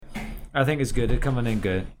I think it's good. It's coming in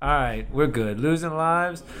good. All right, we're good. Losing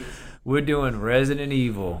lives. We're doing Resident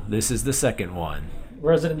Evil. This is the second one.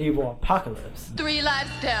 Resident Evil Apocalypse. 3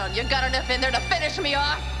 lives down. You got enough in there to finish me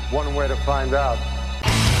off? One way to find out.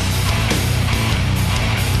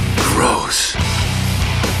 Gross.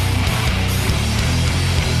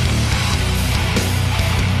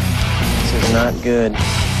 This is not good.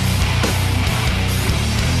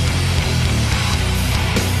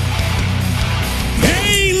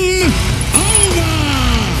 Game over!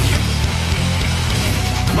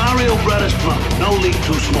 Mario Brothers plumber, no leak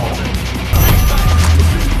too small.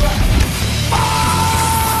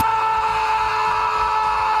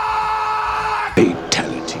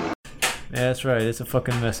 Fatality. Yeah, that's right. It's a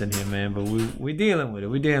fucking mess in here, man. But we dealing with it.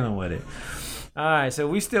 We dealing with it. All right, so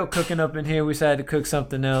we still cooking up in here. We decided to cook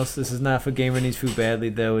something else. This is not for Gamer Needs Food Badly,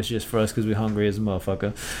 though. It's just for us because we're hungry as a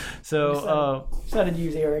motherfucker. So, decided to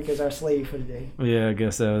use Eric as our slave for the day. yeah, I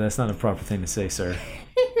guess so. That's not a proper thing to say, sir.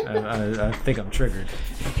 I think I'm triggered.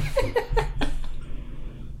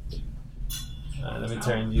 Let me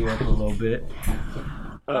turn you up a little bit.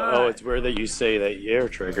 It's weird that you say that you're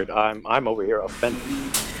triggered. I'm over here offended.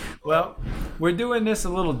 Well, we're doing this a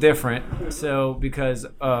little different, so because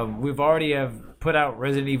we've already have put out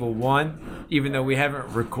Resident Evil 1, even though we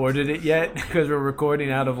haven't recorded it yet because we're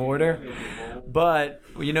recording out of order. But,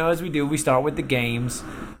 you know, as we do, we start with the games.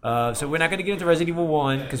 So we're not going to get into Resident Evil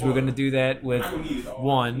 1 because we're going to do that with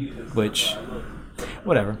 1, which,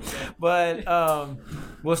 whatever. But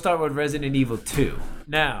we'll start with Resident Evil 2.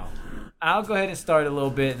 Now, I'll go ahead and start a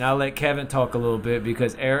little bit, and I'll let Kevin talk a little bit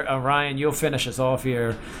because Ryan, you'll finish us off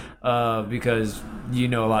here because you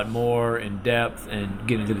know a lot more in depth and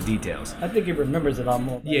get into the details. I think he remembers it a lot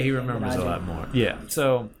more. Yeah, he remembers a lot more. Yeah.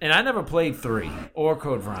 So, and I never played 3 or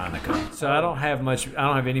Code Veronica, so I don't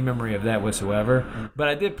have any memory of that whatsoever. But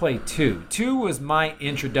I did play 2. 2 was my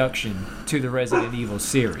introduction to the Resident Evil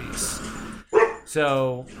series.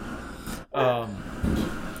 So,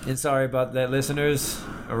 and sorry about that, listeners.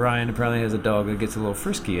 Orion apparently has a dog that gets a little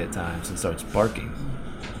frisky at times and starts barking.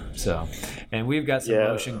 So, and we've got some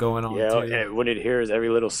motion going on too. Yeah, and when it hears every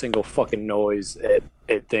little single fucking noise, it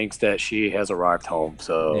thinks that she has arrived home.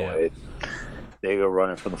 So they go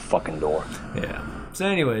running for the fucking door. Yeah. So,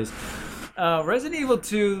 anyways, Resident Evil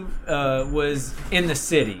 2 was in the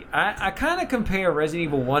city. I kind of compare Resident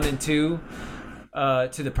Evil 1 and 2 to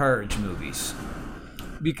the Purge movies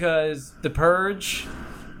because the Purge,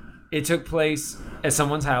 it took place at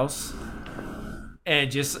someone's house,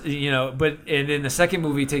 and just, you know, and then the second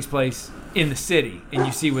movie takes place in the city, and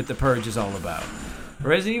you see what the Purge is all about.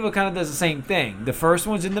 Resident Evil kind of does the same thing. The first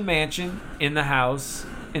one's in the mansion, in the house,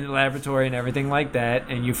 in the laboratory, and everything like that,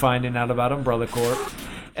 and you finding out about Umbrella Corp.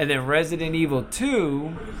 And then Resident Evil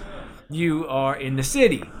 2, you are in the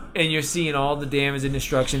city, and you're seeing all the damage and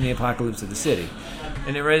destruction, the apocalypse of the city.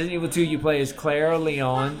 And in Resident Evil 2, you play as Claire or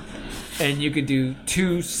Leon, and you could do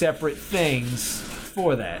 2 separate things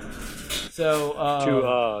for that.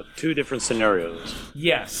 So two different scenarios.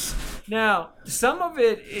 Yes. Now, some of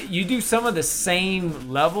it, you do some of the same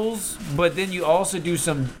levels, but then you also do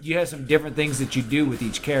you have some different things that you do with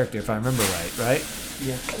each character, if I remember right?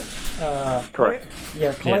 Yeah. Correct.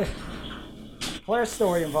 Claire's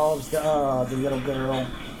story involves the little girl,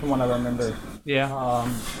 from what I remember. Yeah.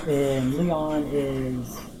 And Leon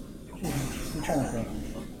is... I'm trying to think.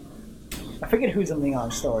 I forget who's in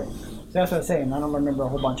Leon's story. So that's what I'm saying. I don't remember a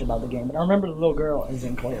whole bunch about the game, but I remember the little girl is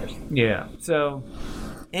in Claire's. Yeah. So,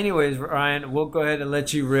 anyways, Ryan, we'll go ahead and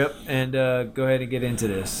let you rip and go ahead and get into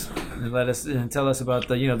this and tell us about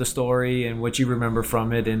the story and what you remember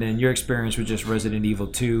from it, and then your experience with just Resident Evil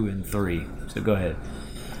 2 and 3. So go ahead.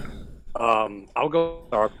 I'll go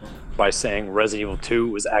start by saying Resident Evil 2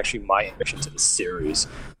 was actually my introduction to the series,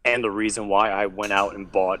 and the reason why I went out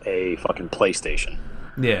and bought a fucking PlayStation.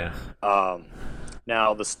 Yeah.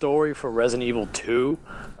 Now, the story for Resident Evil 2,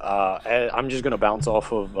 I'm just going to bounce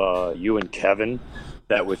off of you and Kevin,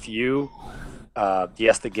 that with you,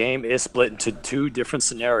 yes, the game is split into 2 different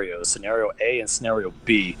scenarios, Scenario A and Scenario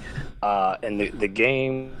B. And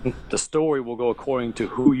the story will go according to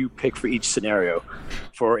who you pick for each scenario.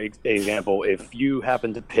 For example, if you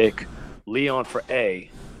happen to pick Leon for A,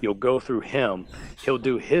 you'll go through him, he'll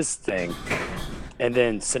do his thing, and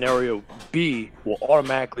then Scenario B will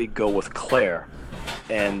automatically go with Claire.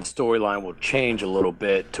 And the storyline will change a little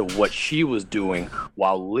bit to what she was doing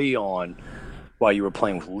while you were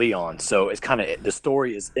playing with Leon. So it's kind of, the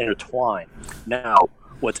story is intertwined. Now,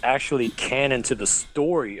 what's actually canon to the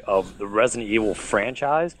story of the Resident Evil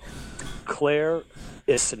franchise, Claire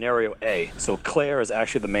is Scenario A. So Claire is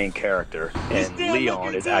actually the main character, and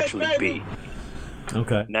Leon is actually B.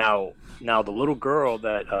 Okay. Now, Now, the little girl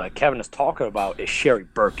that Kevin is talking about is Sherry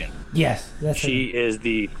Birkin. Yes, that's She is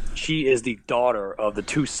the daughter of the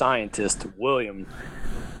two scientists, William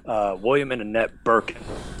and Annette Birkin.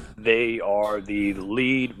 They are the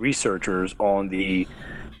lead researchers on the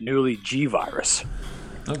newly G virus,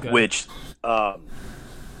 which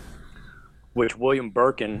William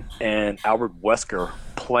Birkin and Albert Wesker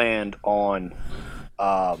planned on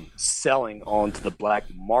selling onto the black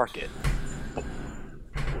market,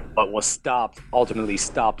 but was ultimately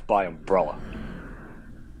stopped by Umbrella.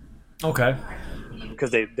 Okay.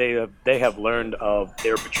 Because they have learned of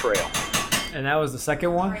their betrayal. And that was the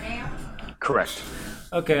second one? Correct.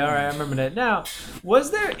 Okay, all right, I remember that. Now,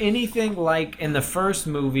 was there anything like in the first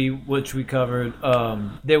movie, which we covered,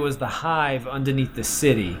 there was the hive underneath the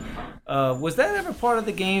city? Was that ever part of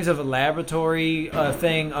the games of a laboratory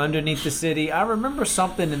thing underneath the city? I remember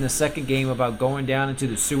something in the second game about going down into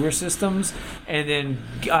the sewer systems, and then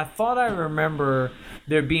I thought I remember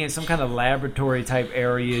there being some kind of laboratory type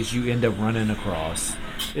areas you end up running across.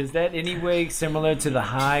 Is that any way similar to the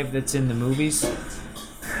hive that's in the movies?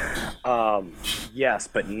 Yes,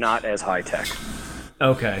 but not as high tech.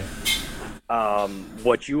 Okay.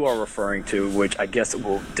 What you are referring to, which I guess it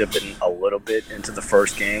will dip in a little bit into the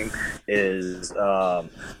first game, is the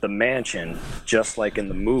mansion, just like in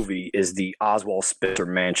the movie, is the Oswald Spitzer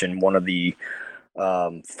mansion, one of the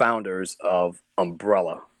founders of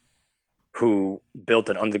Umbrella, who built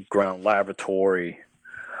an underground laboratory.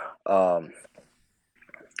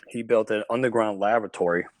 He built an underground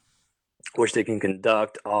laboratory which they can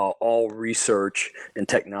conduct all research and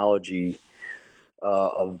technology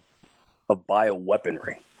of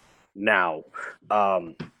bioweaponry. Now,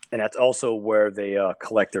 and that's also where they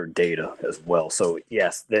collect their data as well. So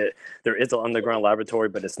yes, there is an underground laboratory,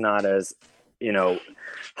 but it's not as,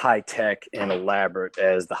 high tech and elaborate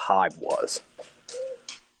as the Hive was.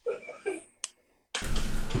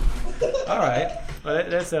 All right, well,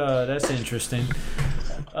 that's interesting.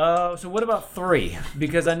 So what about 3?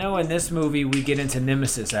 Because I know in this movie we get into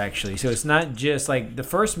Nemesis actually. So it's not just like the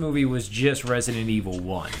first movie was just Resident Evil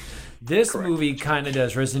 1. This Correct. movie kind of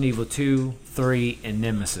does Resident Evil 2, 3, and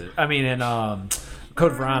Nemesis. And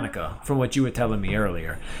Code Veronica, from what you were telling me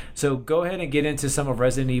earlier. So go ahead and get into some of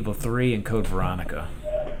Resident Evil 3 and Code Veronica.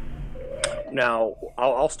 Now,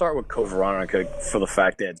 I'll start with Code Veronica for the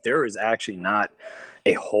fact that there is actually not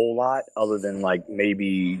a whole lot other than like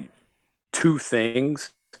maybe 2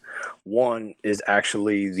 things. One is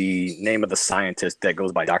actually the name of the scientist that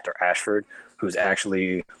goes by Dr. Ashford, who's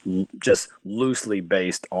actually just loosely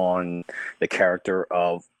based on the character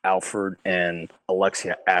of Alfred and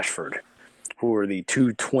Alexia Ashford, who are the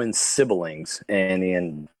 2 twin siblings and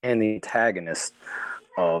the antagonist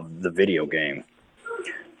of the video game,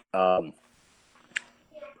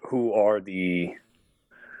 who are the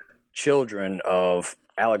children of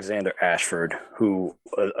Alexander Ashford, who,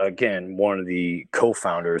 again, one of the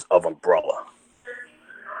co-founders of Umbrella.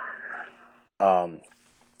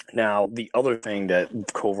 Now, the other thing that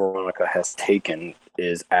Code Veronica has taken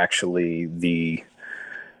is actually the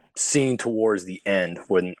scene towards the end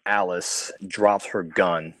when Alice drops her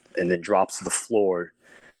gun and then drops to the floor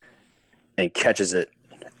and catches it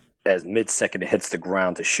as mid-second it hits the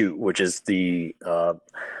ground to shoot, which is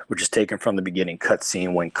taken from the beginning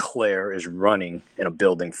cutscene when Claire is running in a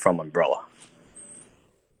building from Umbrella.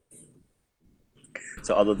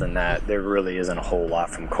 So other than that, there really isn't a whole lot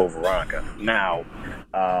from Code Veronica. Now,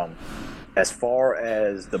 as far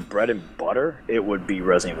as the bread and butter, it would be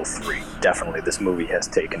Resident Evil 3. Definitely, this movie has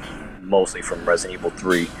taken mostly from Resident Evil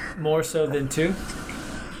 3. More so than 2?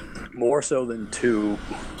 More so than 2.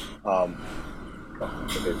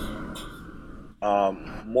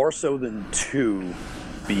 More so than 2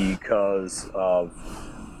 because of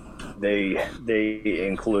they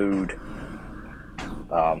include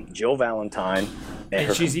Jill Valentine and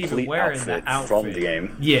her she's even complete wearing outfit the outfit from the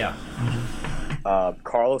game. Yeah.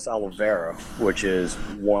 Carlos Oliveira, which is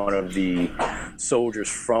one of the soldiers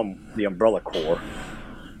from the Umbrella Corps.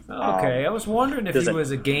 Okay, I was wondering if he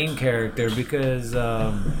was a game character because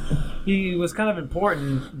he was kind of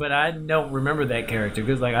important, but I don't remember that character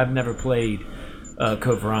because I've never played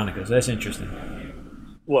Code Veronica, so that's interesting.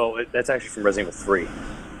 Well, that's actually from Resident Evil 3.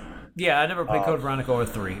 Yeah, I never played Code Veronica or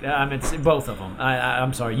 3. I mean, it's both of them.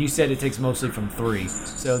 I'm sorry, you said it takes mostly from 3,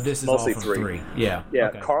 so this is Mostly all from 3. Yeah. Yeah,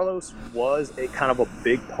 Okay. Carlos was a kind of a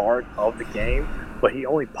big part of the game, but he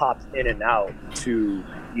only popped in and out to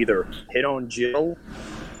either hit on Jill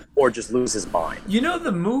or just lose his mind. You know,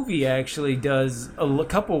 the movie actually does a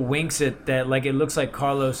couple winks at that. Like, it looks like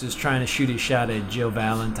Carlos is trying to shoot a shot at Jill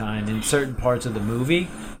Valentine in certain parts of the movie,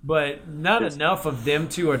 but not enough of them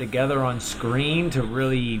two are together on screen to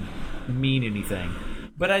really mean anything.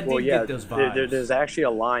 But I did Well, yeah, get those vibes. there's actually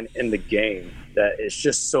a line in the game that is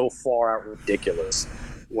just so far out ridiculous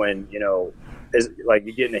when, is like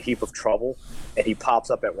you get in a heap of trouble and he pops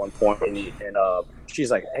up at one point and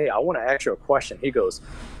she's like, hey, I want to ask you a question. He goes,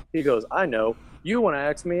 I know. You want to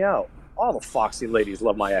ask me out. All the foxy ladies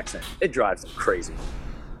love my accent. It drives them crazy.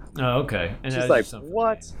 Oh, okay. And She's that like, is something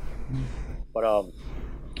what? But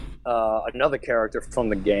another character from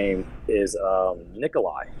the game is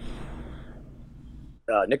Nikolai.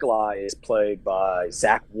 Nikolai is played by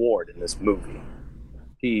Zach Ward in this movie.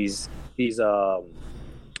 He's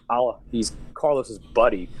Carlos's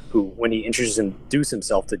buddy who, when he introduced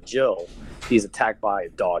himself to Jill, he's attacked by a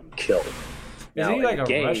dog and killed. Is Now, he like in a the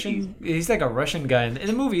game, Russian? He's like a Russian guy in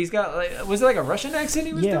the movie. He's got was it like a Russian accent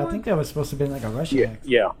he was doing? Yeah, I think that was supposed to be like a Russian accent.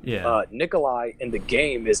 Yeah. Nikolai in the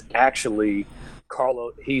game is actually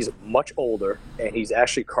Carlos. He's much older, and he's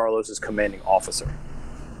actually Carlos's commanding officer,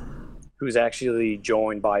 who's actually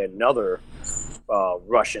joined by another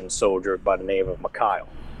Russian soldier by the name of Mikhail.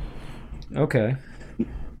 Okay.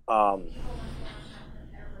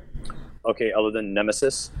 Okay, other than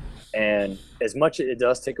Nemesis. And as much as it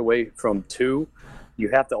does take away from 2, you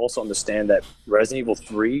have to also understand that Resident Evil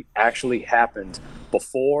 3 actually happened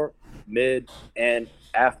before, mid, and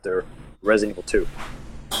after Resident Evil 2.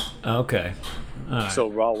 Okay. All right. So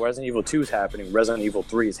while Resident Evil 2 is happening, Resident Evil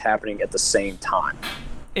 3 is happening at the same time.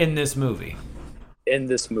 In this movie. In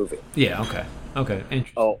this movie. Yeah, okay. Okay.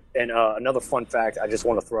 Interesting. Oh, and another fun fact I just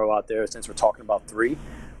want to throw out there since we're talking about 3.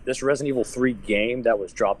 This Resident Evil 3 game that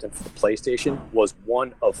was dropped in for the PlayStation was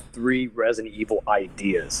one of 3 Resident Evil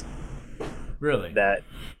ideas. Really? That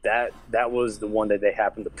was the one that they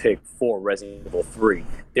happened to pick for Resident Evil 3.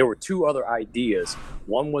 There were 2 other ideas.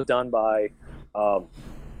 One was done by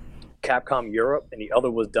Capcom Europe, and the other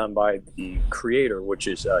was done by the creator, which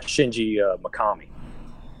is Shinji Mikami.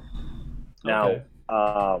 Now,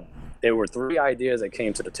 Okay. there were 3 ideas that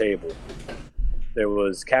came to the table. There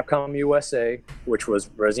was Capcom USA, which was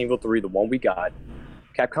Resident Evil 3, the one we got.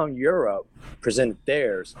 Capcom Europe presented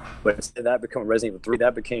theirs, but instead of that becoming Resident Evil 3,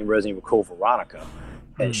 that became Resident Evil Code Veronica.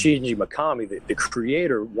 And Shinji Mikami, the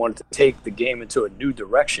creator, wanted to take the game into a new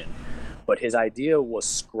direction, but his idea was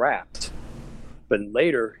scrapped. But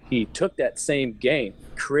later, he took that same game,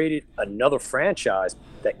 created another franchise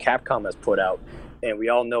that Capcom has put out, and we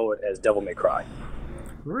all know it as Devil May Cry.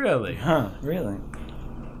 Really? Huh, really?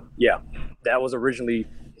 Yeah, that was originally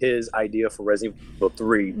his idea for Resident Evil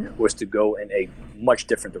 3, was to go in a much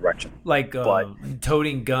different direction. Like But-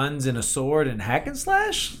 toting guns and a sword and hack and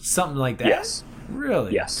slash? Something like that? Yes.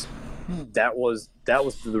 Really? Yes. That was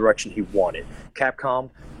the direction he wanted. Capcom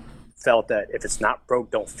felt that if it's not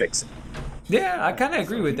broke, don't fix it. Yeah, I kind of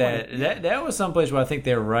agree with that. That was someplace where I think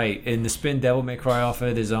they're right. And to spin Devil May Cry off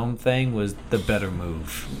of his own thing was the better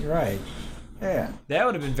move. You're right. Yeah. That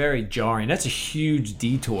would have been very jarring. That's a huge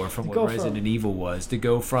detour from what go Resident from- Evil was. To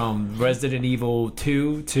go from Resident Evil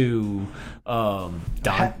 2 to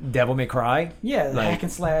Devil May Cry. Yeah, the Like- hack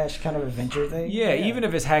and slash kind of adventure thing. Yeah, even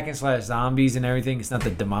if it's hack and slash zombies and everything, it's not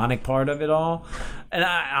the demonic part of it all. And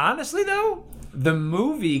honestly, though, the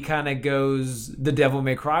movie kind of goes the Devil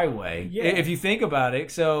May Cry way. Yeah. If you think about it.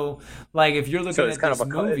 So, like, if you're looking So it's at kind this of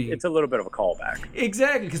movie... it's a little bit of a callback.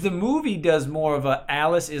 Exactly, because the movie does more of a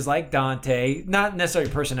Alice is like Dante, not necessarily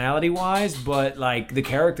personality-wise, but like the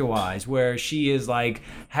character-wise, where she is like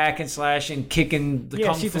hack and slash and kicking the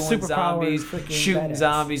kung she's a fu and superpowered zombies, freaking shooting badass.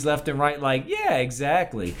 zombies left and right. Like, yeah,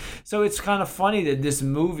 exactly. So it's kind of funny that this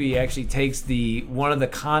movie actually takes one of the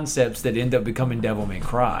concepts that end up becoming Devil May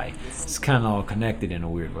Cry. It's kind of all connected in a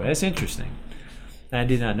weird way. That's interesting. I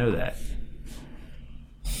did not know that.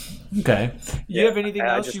 Okay. You have anything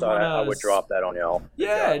I else just you thought want I would drop that on y'all.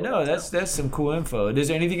 Yeah, no, that's some cool info. Is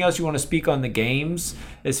there anything else you want to speak on the games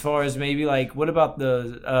as far as maybe like what about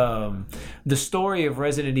the story of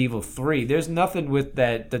Resident Evil 3? There's nothing with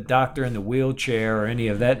the doctor in the wheelchair or any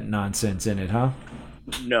of that nonsense in it, huh?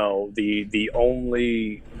 No, the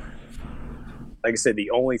only, like I said,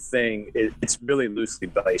 the only thing, it's really loosely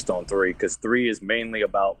based on 3, because 3 is mainly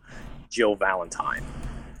about Jill Valentine.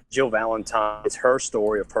 Jill Valentine, it's her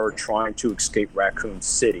story of her trying to escape Raccoon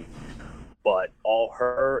City, but all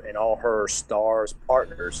her stars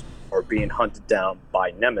partners are being hunted down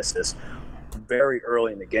by Nemesis very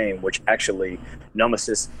early in the game, which actually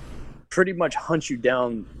Nemesis pretty much hunts you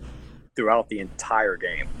down throughout the entire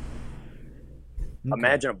game. Okay.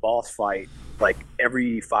 Imagine a boss fight like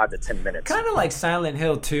every 5 to 10 minutes. Kind of like Silent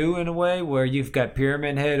Hill 2 in a way, where you've got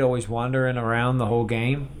Pyramid Head always wandering around the whole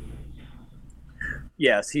game.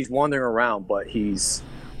 Yes, he's wandering around, but he's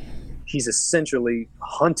essentially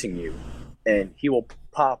hunting you, and he will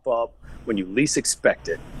pop up when you least expect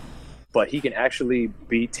it. but he can actually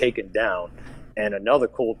be taken down. And another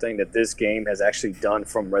cool thing that this game has actually done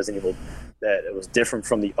from Resident Evil that it was different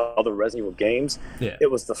from the other Resident Evil games, it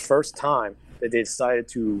was the first time that they decided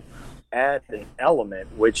to add an element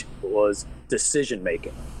which was decision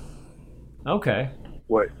making. Okay.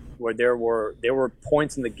 Where there were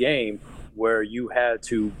points in the game where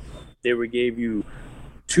they gave you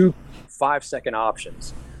 2 5-second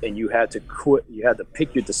options, and you had to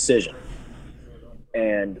pick your decision.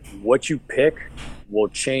 And what you pick will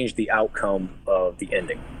change the outcome of the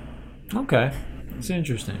ending. Okay. It's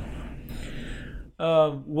interesting.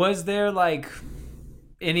 Was there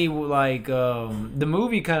any the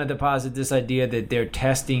movie kind of deposited this idea that they're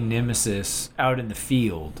testing Nemesis out in the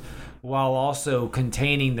field while also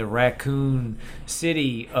containing the Raccoon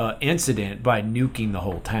City incident by nuking the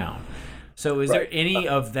whole town. So is there any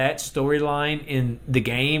of that storyline in the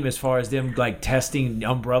game as far as them testing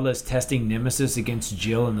Umbrella's testing Nemesis against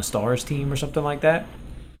Jill and the STARS team or something like that?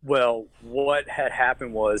 Well, what had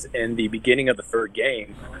happened was in the beginning of the third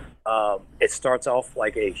game, it starts off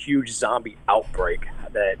like a huge zombie outbreak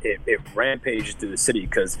that it rampages through the city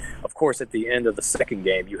because, of course, at the end of the second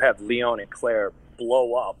game, you have Leon and Claire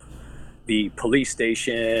blow up the police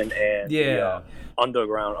station and the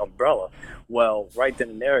underground Umbrella. Well, right then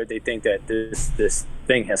and there, they think that this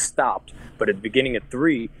thing has stopped. But at the beginning of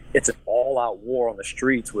 3, it's an all-out war on the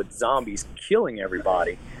streets with zombies killing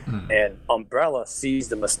everybody. And Umbrella sees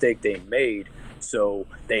the mistake they made, so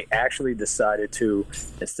they actually decided to,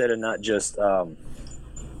 instead of not just,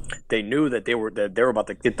 they knew that they were about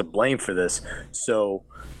to get the blame for this. So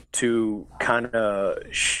to kind of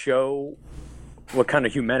show what kind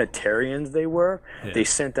of humanitarians they were, they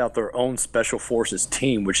sent out their own special forces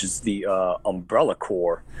team, which is the Umbrella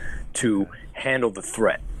Corps, to handle the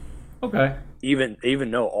threat. Okay.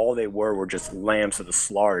 Even though all they were just lambs of the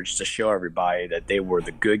slaughter, just to show everybody that they were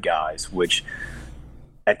the good guys, which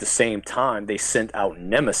at the same time they sent out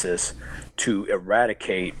Nemesis to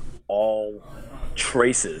eradicate all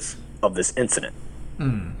traces of this incident.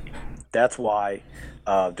 That's why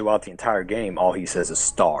throughout the entire game all he says is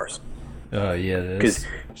STARS. Because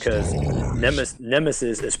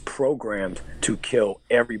Nemesis is programmed to kill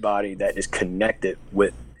everybody that is connected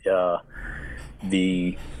with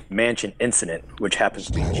the mansion incident, which happens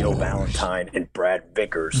to be Jill Valentine and Brad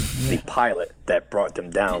Vickers, the pilot that brought them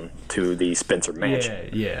down to the Spencer mansion.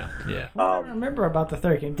 I remember about the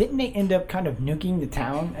third game. Didn't they end up kind of nuking the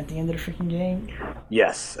town at the end of the freaking game?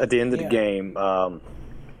 Yes, at the end of the game,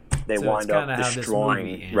 they wind up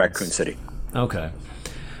destroying Raccoon City. Okay.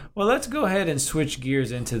 Well, let's go ahead and switch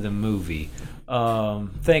gears into the movie.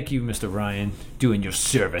 Thank you, Mr. Ryan, doing your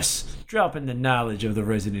service, dropping the knowledge of the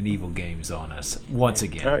Resident Evil games on us once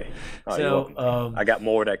again. All right. So, I got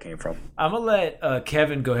more where that came from. I'm going to let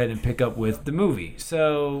Kevin go ahead and pick up with the movie.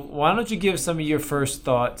 So why don't you give some of your first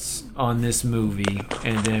thoughts on this movie,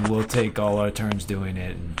 and then we'll take all our turns doing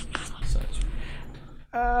it and such.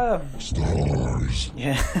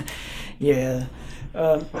 Yeah.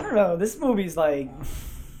 I don't know. This movie's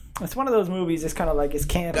it's one of those movies. It's kind of like it's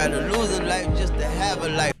campy. Gotta lose a life just to have a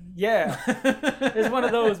life. Yeah, it's one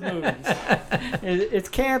of those movies. It's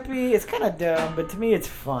campy. It's kind of dumb, but to me, it's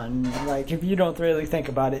fun. If you don't really think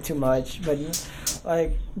about it too much, but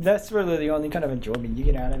that's really the only kind of enjoyment you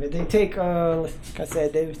get out of it. They take, like I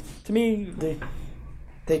said,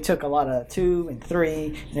 they took a lot of 2 and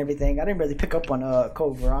 3 and everything. I didn't really pick up on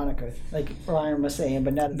Code Veronica, like Ryan was saying,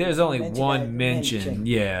 but not. There's only one mention.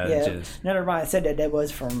 Yeah. Now that Ryan said that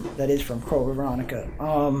is from Code Veronica.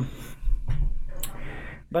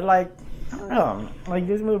 But I don't know.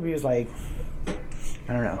 This movie is I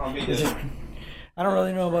don't know. It's just, I don't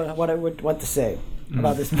really know about what to say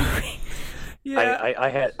about this movie.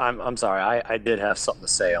 Yeah, I'm sorry. I did have something to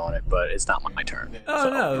say on it, but it's not my turn. Oh,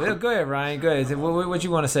 no. Go ahead, Ryan. Go ahead. What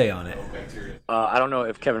you want to say on it? I don't know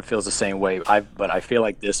if Kevin feels the same way, but I feel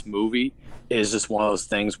like this movie is just one of those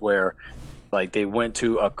things where they went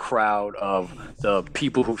to a crowd of the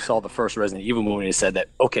people who saw the first Resident Evil movie and said that,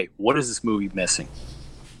 okay, what is this movie missing?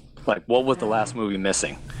 What was the last movie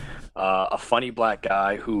missing? A funny black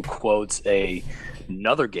guy who quotes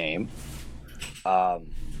another game,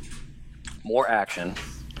 more action,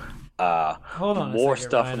 hold on more a second,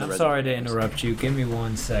 stuff. Ryan. I'm sorry to interrupt you. Give me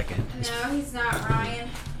 1 second. No, he's not, Ryan.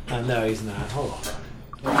 No, he's not. Hold on.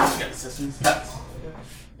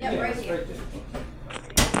 Yep, right here.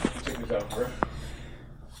 Check this out, bro.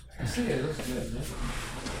 It looks good, man.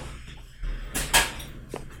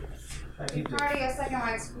 Party a second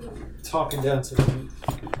white spoon. Talking down to the.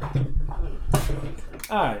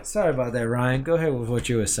 All right, sorry about that, Ryan. Go ahead with what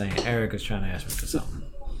you were saying. Eric was trying to ask me for something.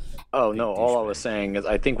 Oh no! All I was saying is,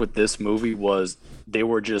 I think with this movie was they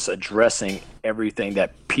were just addressing everything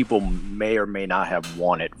that people may or may not have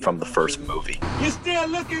wanted from the first movie. You're still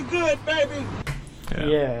looking good, baby.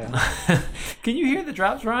 Yeah. Can you hear the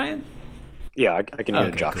drops, Ryan? Yeah, I can hear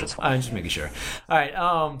the drops. Cool. It's fine. I'm just making sure. All right.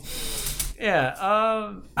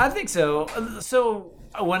 I think so. So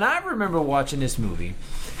when I remember watching this movie,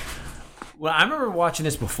 I remember watching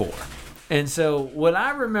this before. And so what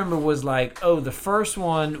I remember was like, oh, the first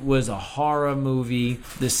one was a horror movie.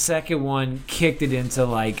 The second one kicked it into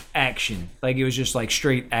like action. Like it was just like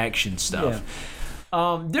straight action stuff.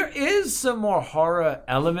 Yeah. There is some more horror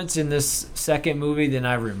elements in this second movie than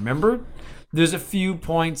I remembered. There's a few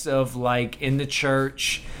points of like in the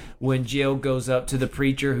church when Jill goes up to the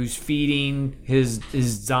preacher who's feeding his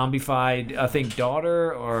zombified, I think,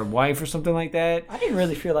 daughter or wife or something like that. I didn't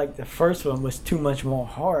really feel like the first one was too much more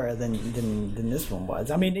horror than this one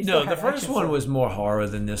was. I mean, no, the first one was more horror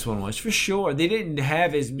than this one was, for sure. They didn't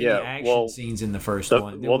have as many action scenes in the first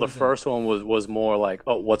one. The first one was more like,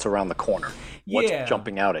 oh, what's around the corner? What's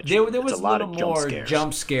jumping out at you? There was a lot of more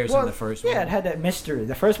jump scares in the first one. Yeah, it had that mystery.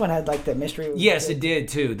 The first one had like that mystery. Yes, it did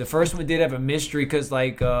too. The first one did have a mystery because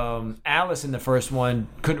like Alice in the first one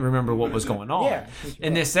couldn't remember what was going on. Yeah.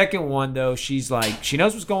 In the second one though, she's like, she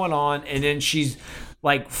knows what's going on, and then she's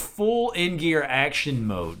like full in gear action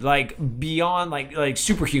mode, like beyond like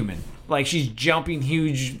superhuman. Like she's jumping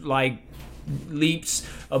huge like leaps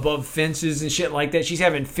above fences and shit like that. She's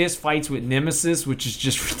having fist fights with Nemesis, which is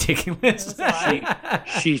just ridiculous.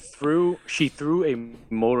 she threw a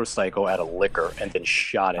motorcycle at a liquor and then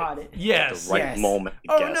shot it. Yes, at the right moment.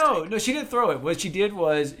 No, she didn't throw it. What she did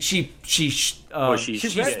was she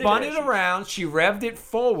spun it around. She revved it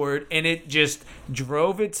forward, and it just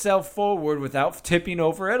drove itself forward without tipping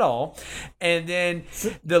over at all. And then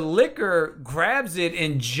the liquor grabs it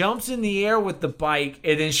and jumps in the air with the bike,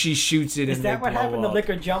 and then she shoots it. Is that what happened? The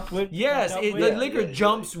liquor jumped with? Yes, the liquor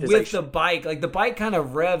jumps with the bike. Like the bike kind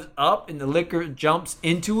of revs up, and the liquor jumps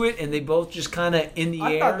into it, and they both just kind of in the air.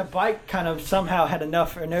 I thought the bike kind of somehow had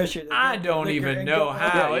enough inertia. I don't even know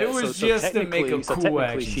how. It was just to make a cool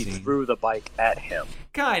action she scene. Threw the bike at him.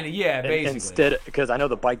 Kind of, yeah, basically. Instead, because I know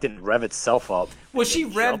the bike didn't rev itself up. Well, she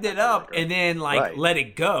revved it up and then let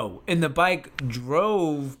it go, and the bike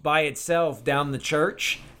drove by itself down the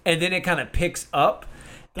church, and then it kind of picks up.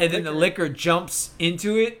 And then the liquor jumps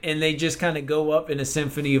into it, and they just kind of go up in a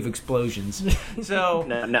symphony of explosions. So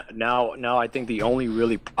now, I think the only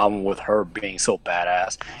really problem with her being so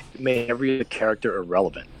badass made every character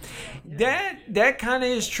irrelevant. That kind of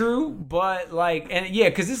is true, but like, and yeah,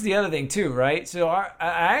 because this is the other thing too, right? So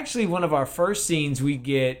actually one of our first scenes we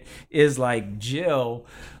get is like Jill,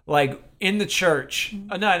 like in the church,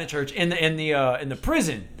 not in the church, in the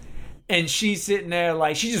prison. And she's sitting there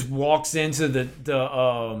like she just walks into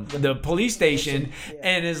the police station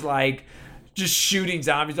and is like just shooting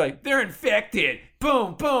zombies, like they're infected,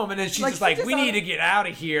 boom, boom, and then she's just like, we need to get out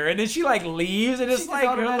of here, and then she like leaves, and it's like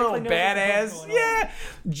her little badass. Yeah,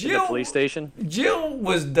 Jill. In the police station. Jill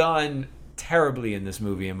was done terribly in this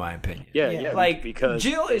movie, in my opinion. Yeah, like because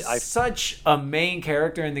Jill is such a main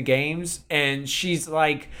character in the games, and she's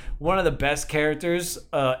like one of the best characters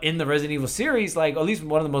in the Resident Evil series, like at least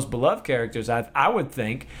one of the most beloved characters, I would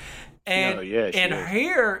think. And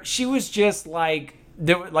here she was just like,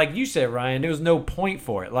 like you said, Ryan, there was no point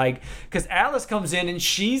for it. Like, because Alice comes in and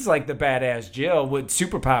she's like the badass Jill with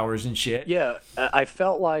superpowers and shit. Yeah, I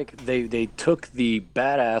felt like they took the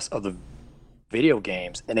badass of the video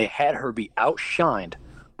games and they had her be outshined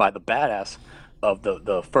by the badass of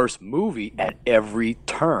the first movie at every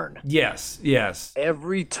turn. Yes.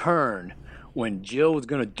 Every turn when Jill was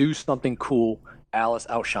going to do something cool, Alice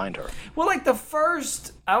outshined her. Well, like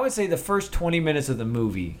I would say the first 20 minutes of the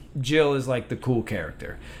movie, Jill is like the cool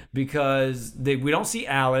character because we don't see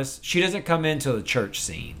Alice. She doesn't come into the church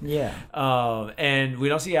scene. Yeah. And we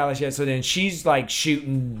don't see Alice yet. So then she's like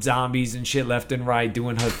shooting zombies and shit left and right,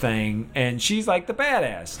 doing her thing. And she's like the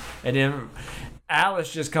badass. And then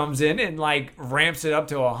Alice just comes in and like ramps it up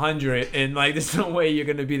to 100, and like there's no way you're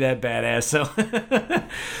gonna be that badass. So,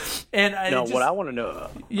 what I want to know.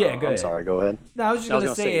 Yeah, go ahead. I'm sorry. Go ahead. No, I was just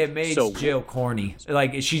gonna say it made Jill corny.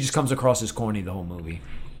 Like she just comes across as corny the whole movie.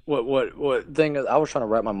 What thing I was trying to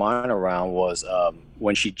wrap my mind around was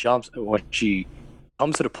when she comes to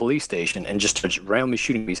the police station and just starts randomly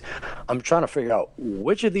shooting these. I'm trying to figure out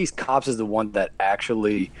which of these cops is the one that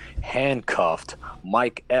actually handcuffed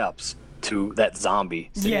Mike Epps to that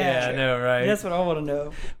zombie. Yeah, I know, right? That's what I want to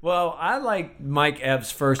know. Well, I like Mike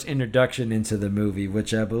Epps' first introduction into the movie,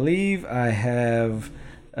 which I believe I have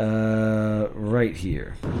right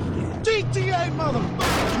here. GTA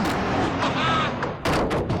motherfucker!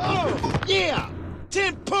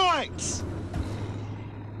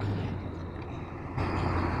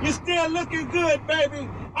 You still looking good, baby.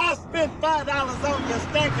 I spent $5 on your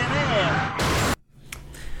stinking ass.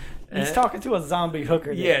 He's talking to a zombie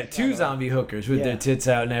hooker. there. Yeah, two zombie hookers with their tits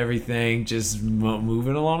out and everything, just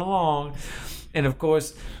moving along. And of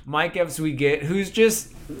course, Mike Epps we get, who's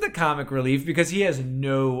just the comic relief because he has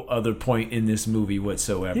no other point in this movie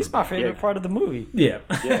whatsoever. He's my favorite part of the movie. Yeah.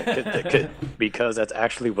 Because that's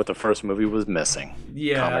actually what the first movie was missing.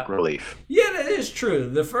 Yeah. Comic relief. Yeah, that is true.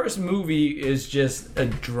 The first movie is just a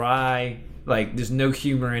dry, like, there's no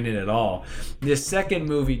humor in it at all. This second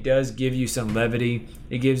movie does give you some levity.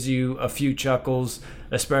 It gives you a few chuckles,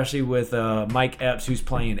 especially with Mike Epps, who's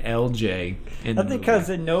playing LJ in the I think movie. because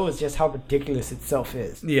it knows just how ridiculous itself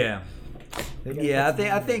is. Yeah. Yeah,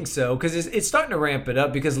 I think so because it's starting to ramp it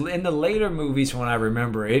up because in the later movies, from what I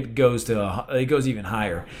remember, it goes even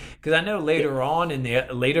higher. Because I know later on in the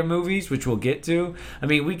later movies, which we'll get to, I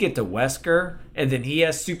mean, we get to Wesker and then he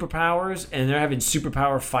has superpowers and they're having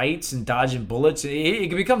superpower fights and dodging bullets. It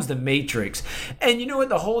becomes the Matrix. And you know what?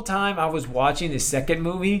 The whole time I was watching the second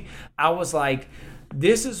movie, I was like,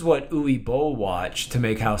 this is what Uwe Boll watched to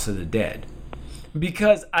make House of the Dead.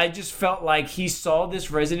 Because I just felt like he saw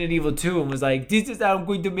this Resident Evil 2 and was like, this is how I'm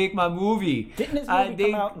going to make my movie. Didn't this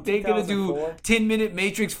movie come out in They're going to do 2004? 10-minute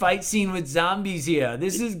Matrix fight scene with zombies here.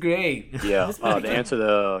 This is great. Yeah. To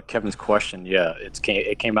answer Kevin's question, yeah, it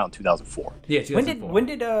came out in 2004. Yeah, 2004. When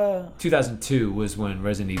did 2002 was when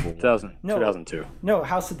Resident Evil 2002. No,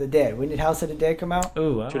 House of the Dead. When did House of the Dead come out?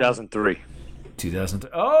 Oh, 2003. 2003.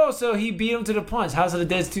 Oh, so he beat him to the punch. House of the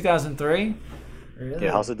Dead's 2003? Really?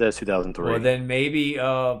 Yeah, House of the Dead 2003. Well, then maybe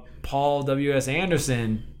Paul W.S.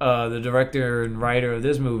 Anderson, the director and writer of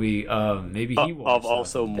this movie, maybe he watched of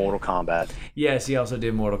also Mortal Kombat. Yes, he also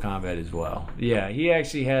did Mortal Kombat as well. Yeah, he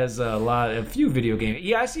actually has a few video games.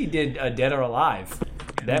 He actually did Dead or Alive,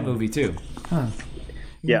 that movie too. Huh.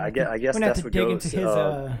 Yeah, I guess We're gonna have that's to what dig goes. into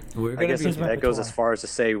his. We're I gonna guess be that goes as far as to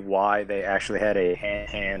say why they actually had a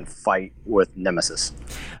hand-to-hand fight with Nemesis.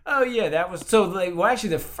 Oh yeah, that was so. Like, well, actually,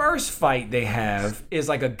 the first fight they have is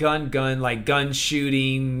like a gun, like gun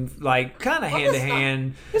shooting, like kind of hand to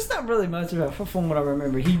hand. It's not really much about from what I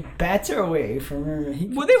remember. He bats her away from her.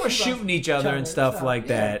 Well, they were shooting each other and stuff like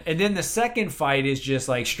that. And then the second fight is just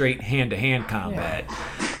like straight hand to hand combat.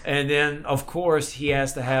 And then, of course, he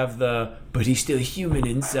has to have but he's still human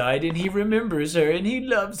inside, and he remembers her, and he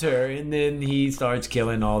loves her, and then he starts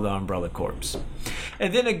killing all the Umbrella Corps.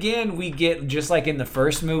 And then again, we get, just like in the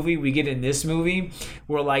first movie, we get in this movie,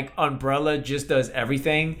 where like Umbrella just does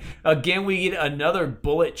everything. Again, we get another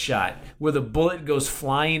bullet shot, where the bullet goes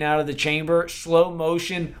flying out of the chamber, slow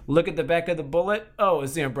motion, look at the back of the bullet, oh,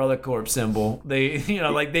 it's the Umbrella Corps symbol. They,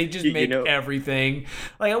 they just make everything.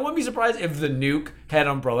 Like, I wouldn't be surprised if the nuke had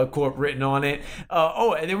Umbrella Corp written on it.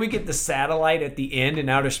 And then we get the satellite at the end in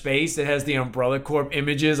outer space that has the Umbrella Corp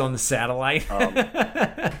images on the satellite.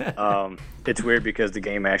 It's weird because the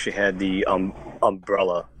game actually had the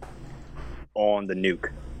umbrella on the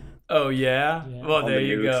nuke. Oh yeah. Well, there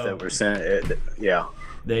you go. That were sent. Yeah.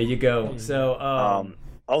 There you go. So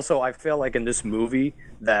also, I feel like in this movie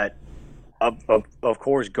that. Of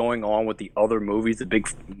course, going on with the other movies, the big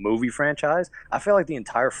movie franchise, I feel like the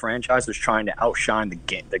entire franchise was trying to outshine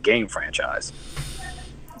the game franchise.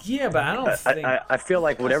 Yeah, but I don't think... I feel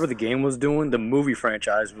like whatever the game was doing, the movie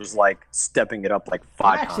franchise was like stepping it up like 5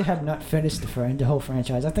 times. I actually have not finished the whole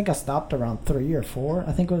franchise. I think I stopped around 3 or 4.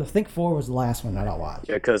 I think 4 was the last one that I watched.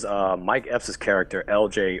 Yeah, because Mike Epps' character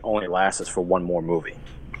LJ only lasts us for one more movie.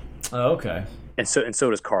 Oh, okay. And so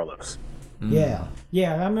does Carlos. Yeah,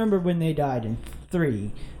 I remember when they died in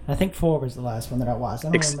 3. I think 4 was the last one that I watched. I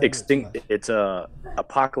don't remember It's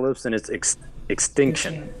Apocalypse and it's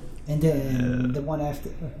Extinction. And then the one after.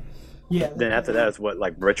 Yeah. Then after that is what,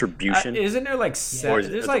 like Retribution? Isn't there like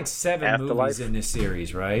 7? There's like 7 Afterlife? movies in this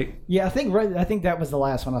series, right? Yeah, I think that was the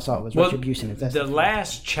last one I saw. It was Retribution. If that's the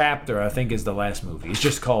last chapter, I think, is the last movie. It's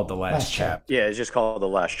just called The Last Chapter. Yeah, it's just called The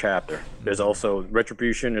Last Chapter. There's also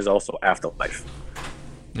Retribution. There's also Afterlife.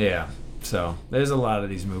 Yeah. So there's a lot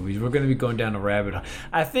of these movies. We're going to be going down a rabbit hole.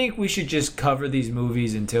 I think we should just cover these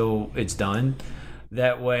movies until it's done.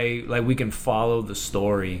 That way, like, we can follow the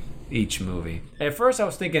story each movie. At first, I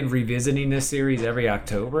was thinking revisiting this series every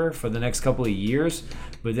October for the next couple of years,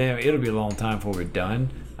 but then it'll be a long time before we're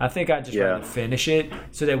done. I think I'd just rather finish it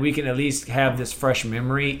so that we can at least have this fresh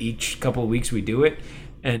memory each couple of weeks we do it.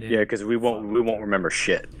 And because we won't remember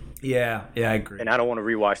shit. Yeah, I agree. and I don't want to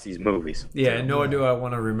rewatch these movies. Yeah, nor do I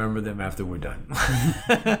want to remember them after we're done.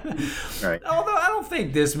 Right. Although I don't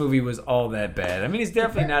think this movie was all that bad. I mean, it's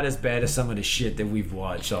definitely not as bad as some of the shit that we've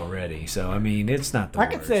watched already. So, I mean, it's not the I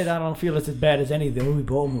worst. can say that I don't feel it's as bad as any of the Uwe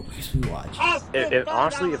Boll movies we watch.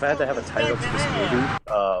 Honestly, if I had to have a title to this movie,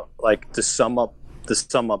 like to sum up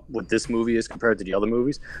what this movie is compared to the other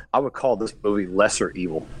movies, I would call this movie Lesser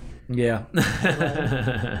Evil. Yeah.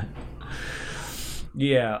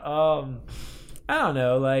 Yeah. I don't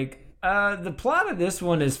know. Like, the plot of this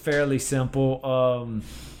one is fairly simple.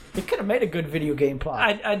 It could have made a good video game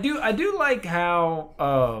plot. I do like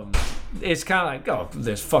how it's kind of like, oh,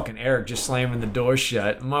 there's fucking Eric just slamming the door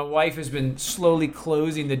shut. My wife has been slowly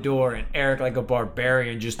closing the door, and Eric, like a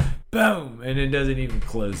barbarian, just boom, and it doesn't even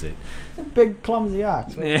close it. Big clumsy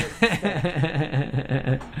ox. My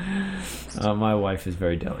wife is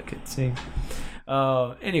very delicate. See.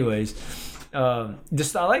 Anyways. I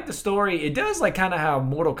like the story. It does like kind of how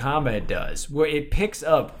Mortal Kombat does, where it picks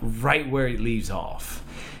up right where it leaves off.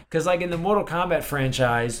 Because like in the Mortal Kombat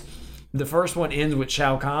franchise, the first one ends with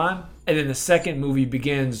Shao Kahn, and then the second movie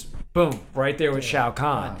begins, boom, right there with Shao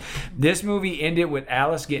Kahn. Wow. This movie ended with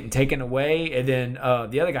Alice getting taken away, and then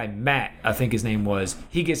the other guy, Matt, I think his name was,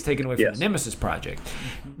 he gets taken away from the Nemesis Project.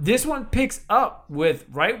 This one picks up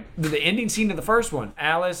with the ending scene of the first one,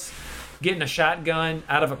 Alice getting a shotgun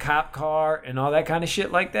out of a cop car and all that kind of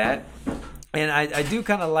shit like that. And I do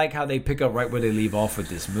kind of like how they pick up right where they leave off with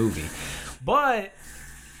this movie. But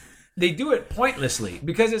they do it pointlessly,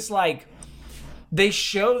 because it's like they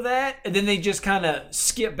show that and then they just kind of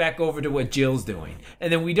skip back over to what Jill's doing.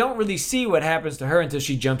 And then we don't really see what happens to her until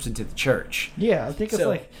she jumps into the church. Yeah, I think it's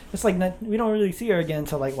like we don't really see her again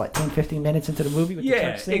until like what, 10, 15 minutes into the movie with the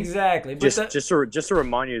church scene? Exactly. But just to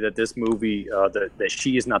remind you that this movie that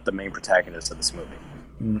she is not the main protagonist of this movie.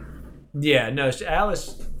 Yeah, no,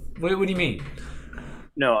 Alice. What do you mean?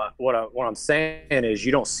 No, what I'm saying is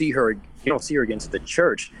you don't see her again to the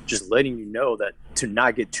church, just letting you know that to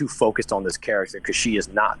not get too focused on this character, because she is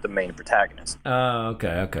not the main protagonist.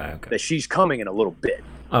 Okay. That she's coming in a little bit.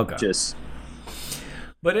 Okay.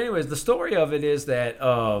 But anyways, the story of it is that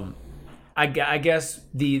I guess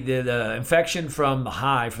the infection from the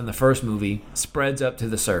hive from the first movie spreads up to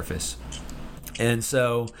the surface. And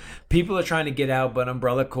so people are trying to get out, but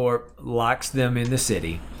Umbrella Corp locks them in the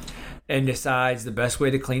city and decides the best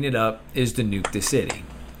way to clean it up is to nuke the city.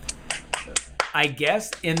 I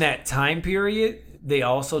guess in that time period, they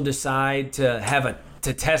also decide to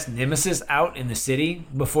test Nemesis out in the city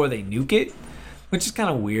before they nuke it, which is kind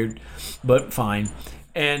of weird, but fine.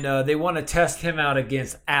 And they want to test him out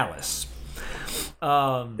against Alice.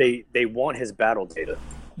 They want his battle data.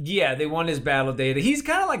 Yeah, they want his battle data. He's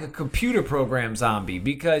kind of like a computer program zombie,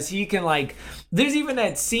 because he can there's even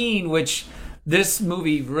that scene which this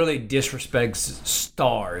movie really disrespects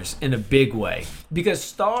Stars in a big way, because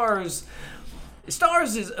Stars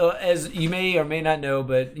is, as you may or may not know,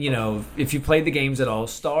 but if you played the games at all,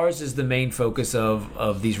 Stars is the main focus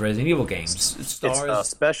of these Resident Evil games. Stars, it's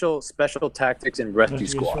special tactics and rescue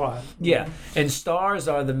squad. Yeah, and Stars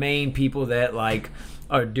are the main people that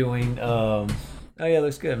are doing. Oh yeah,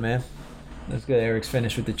 looks good, man. Looks good. Eric's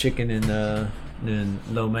finished with the chicken in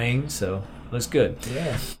lo mein, so looks good.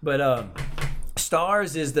 Yeah, but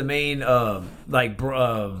Stars is the main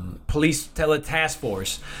police task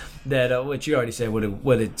force that what you already said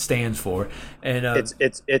what it stands for, and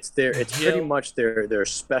it's pretty much their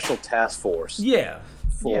special task force. Yeah.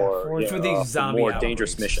 For these zombie more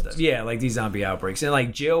dangerous missions. Yeah, like these zombie outbreaks,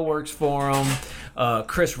 and Jill works for them.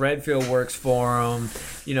 Chris Redfield works for them,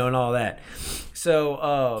 and all that.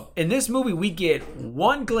 So in this movie, we get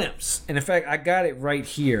one glimpse, and in fact, I got it right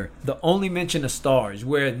here. The only mention of Stars,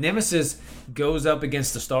 where Nemesis goes up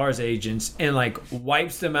against the Stars agents and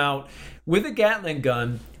wipes them out with a Gatling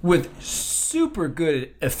gun with super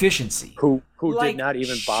good efficiency. Who did not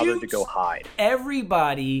even bother to go hide.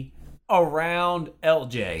 Everybody around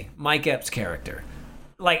LJ, Mike Epps' character.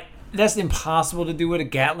 That's impossible to do with a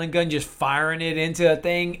Gatling gun, just firing it into a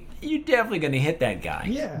thing. You're definitely going to hit that guy.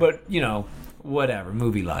 Yeah. But, whatever,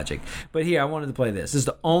 movie logic. But here, I wanted to play this. This is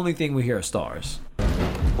the only thing we hear of Stars.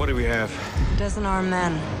 What do we have? Dozen armed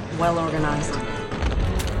men, well organized.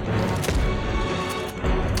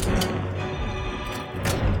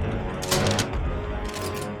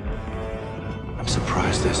 I'm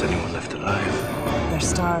surprised there's anyone left alive. They're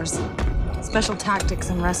Stars. Special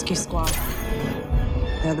Tactics and Rescue Squad.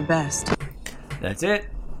 They're the best. That's it.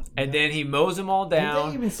 And then he mows them all down.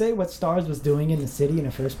 Did they even say what Stars was doing in the city in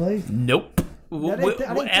the first place? Nope.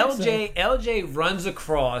 LJ runs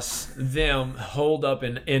across them holed up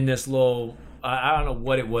in this little I don't know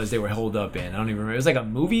what it was they were holed up in. I don't even remember. It was like a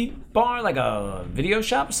movie bar, like a video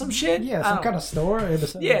shop or some shit. Yeah, some kind of store.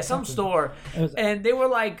 Some store. And they were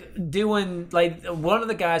like doing, like, one of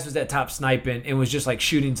the guys was at top sniping and was just like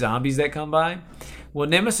shooting zombies that come by. Well,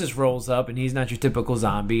 Nemesis rolls up and he's not your typical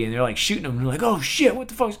zombie, and they're like shooting him and they're like, oh shit, what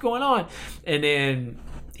the fuck's going on? And then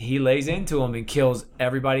he lays into him and kills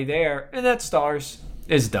everybody there, and that's Stars.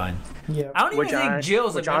 It's done. Yeah. I don't even think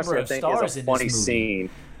Jill's a member of Stars in this movie. Funny scene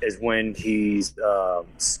is when he's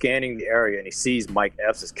scanning the area and he sees Mike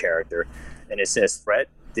Epps' character, and it says threat.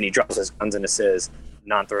 Then he drops his guns and it says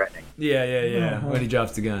non-threatening. Yeah. When he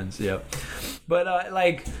drops the guns, yep. But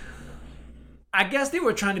like, I guess they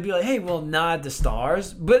were trying to be like, hey, we'll nod to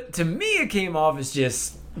Stars, but to me it came off as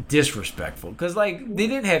just disrespectful because like they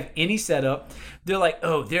didn't have any setup. They're like,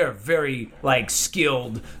 oh, they're a very like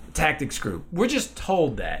skilled tactics group. We're just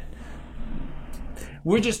told that.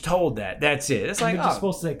 That's it. It's like, you're just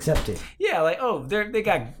supposed to accept it. Yeah, like, oh, they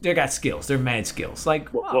got skills. They're mad skills. Like,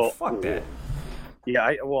 fuck that. Yeah,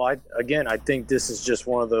 I think this is just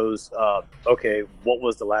one of those. Okay, what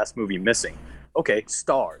was the last movie missing? Okay,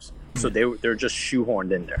 Stars. So they're just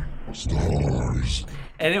shoehorned in there. Stars.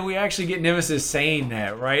 And then we actually get Nemesis saying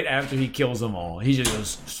that right after he kills them all. He just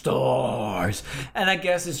goes, Stars. And I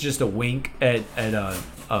guess it's just a wink at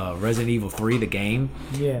Resident Evil 3, the game.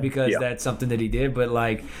 Yeah. Because that's something that he did. But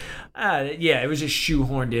like, it was just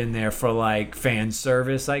shoehorned in there for like fan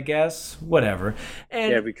service, I guess. Whatever.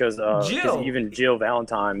 And because even Jill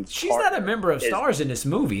Valentine. She's not a member of Stars in this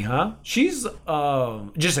movie, huh? She's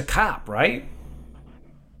just a cop, right?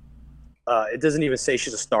 It doesn't even say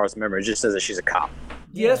she's a Stars member. It just says that she's a cop.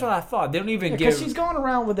 Yeah, that's what I thought. They don't even give. Because she's going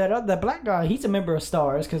around with that black guy. He's a member of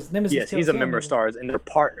Stars. Because Nemesis. Yes, he's a member of Stars, and they're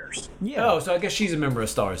partners. Yeah. Oh, so I guess she's a member of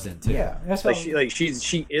Stars then too. Yeah, that's like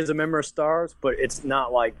she is a member of Stars, but it's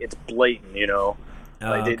not like it's blatant, you know.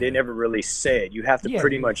 Like they never really say it. You have to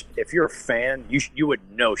pretty much, if you're a fan, you would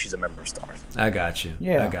know she's a member of Stars. I got you.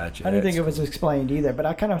 Yeah, I got you. I didn't think it was explained either, but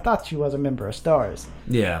I kind of thought she was a member of Stars.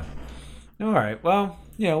 Yeah. All right. Well,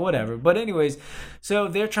 whatever. But anyways, so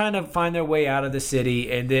they're trying to find their way out of the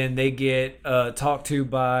city, and then they get talked to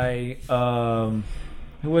by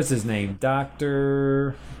who was his name?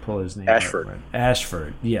 Pull his name.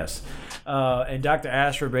 Ashford. Yes. And Dr.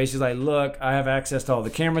 Ashford basically like, look, I have access to all the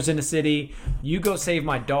cameras in the city. You go save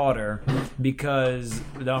my daughter because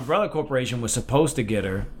the Umbrella Corporation was supposed to get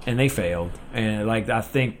her and they failed. And like, I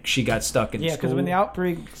think she got stuck in school. Yeah, because when the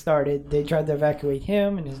outbreak started, they tried to evacuate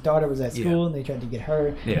him and his daughter was at school and they tried to get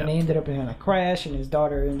her. Yeah. And they ended up in a crash and his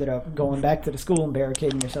daughter ended up going back to the school and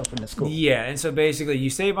barricading herself in the school. Yeah, and so basically you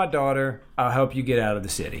save my daughter, I'll help you get out of the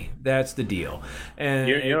city. That's the deal. And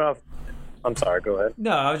I'm sorry, go ahead. No,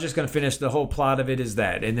 I was just going to finish. The whole plot of it is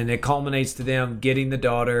that. And then it culminates to them getting the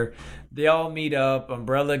daughter. They all meet up.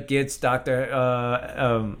 Umbrella gets Dr.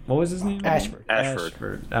 What was his name?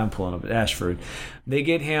 Ashford. I'm pulling up Ashford. They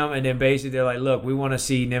get him, and then basically they're like, look, we want to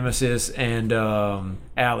see Nemesis and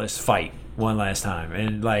Alice fight one last time.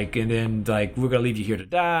 And then we're going to leave you here to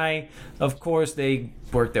die. Of course, they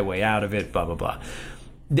work their way out of it, blah, blah, blah.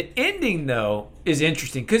 The ending, though, is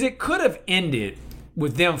interesting because it could have ended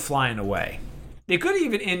with them flying away. They could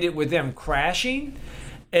even end it with them crashing,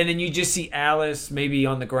 and then you just see Alice maybe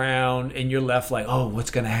on the ground, and you're left like, oh, what's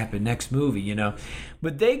going to happen next movie, you know?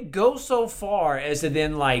 But they go so far as to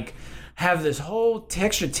then like have this whole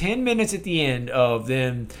extra 10 minutes at the end of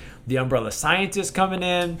them, the Umbrella scientist coming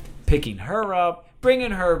in, picking her up,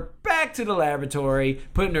 bringing her back to the laboratory,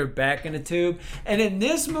 putting her back in the tube. And in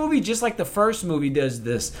this movie, just like the first movie does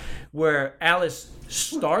this, where Alice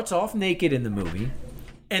starts off naked in the movie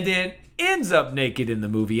and then ends up naked in the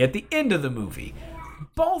movie at the end of the movie.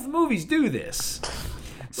 Both movies do this.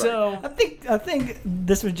 So I think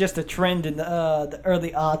this was just a trend in the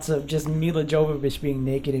early aughts of just Mila Jovovich being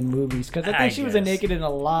naked in movies, because I think she was naked in a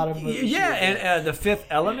lot of movies. Yeah, and The Fifth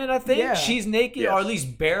Element, I think she's naked or at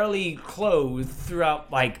least barely clothed throughout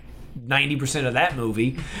like 90% of that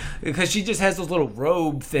movie, because she just has those little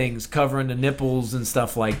robe things covering the nipples and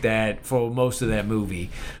stuff like that for most of that movie.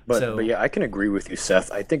 But yeah, I can agree with you,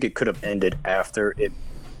 Seth. I think it could have ended after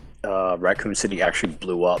Raccoon City actually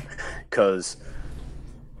blew up, because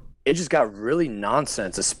it just got really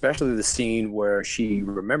nonsense, especially the scene where she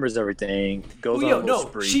remembers everything, goes on a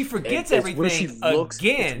spree. She forgets everything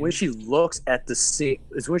again. It's when she looks at the scene.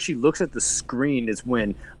 It's when she looks at the screen. Is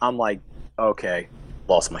when I'm like, okay,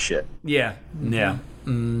 lost my shit. Yeah, yeah.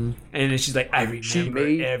 And then she's like, I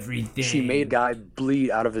remember everything. She made a guy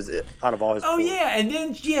bleed out of all his. Oh yeah, and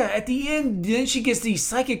then at the end, then she gets these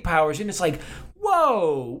psychic powers, and it's like,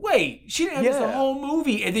 whoa, wait, she didn't have this the whole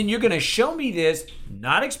movie, and then you're gonna show me this,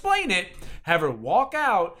 not explain it, have her walk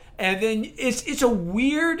out, and then it's a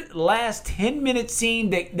weird last 10-minute scene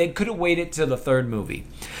that could have waited till the third movie.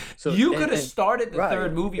 So you could have started the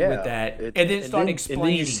third movie with that, and then start explaining. And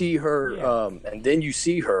then you see her, and then you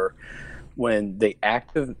see her when they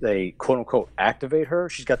quote unquote activate her.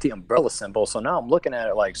 She's got the umbrella symbol. So now I'm looking at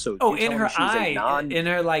it like, so in her eye, in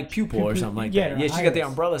her like pupil or something like that. Yeah, she's got the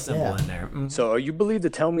umbrella symbol in there. Mm-hmm. So are you believe to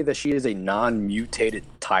tell me that she is a non-mutated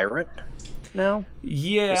tyrant now?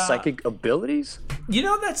 Yeah. With psychic abilities? You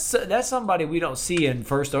know, that's somebody we don't see in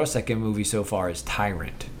first or second movie so far is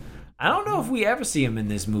Tyrant. I don't know if we ever see him in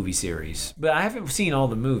this movie series, but I haven't seen all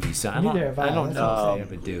the movies, so I don't know if they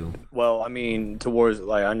ever do. Well, I mean, towards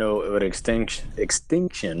like I know with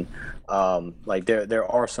extinction, like there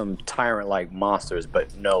are some tyrant-like monsters,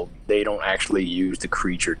 but no, they don't actually use the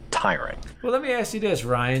creature tyrant. Well, let me ask you this,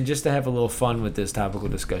 Ryan, just to have a little fun with this topical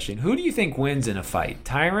discussion. Who do you think wins in a fight,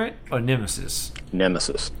 Tyrant or Nemesis?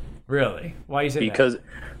 Nemesis. Really? Why you say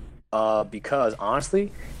that? Because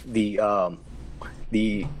honestly,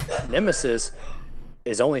 the Nemesis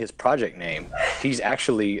is only his project name. He's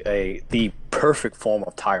actually the perfect form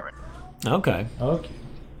of tyrant. Okay.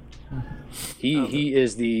 He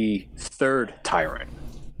is the third tyrant.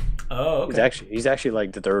 Oh, okay. He's actually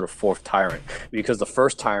like the third or fourth tyrant, because the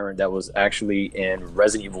first tyrant that was actually in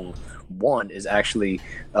Resident Evil 1 is actually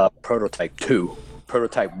Prototype 2.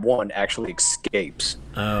 Prototype 1 actually escapes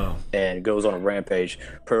and goes on a rampage.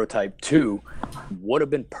 Prototype 2 would have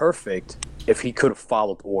been perfect if he could have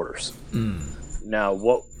followed orders. Now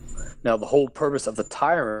the whole purpose of the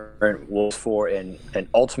tyrant was for an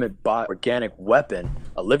ultimate organic weapon,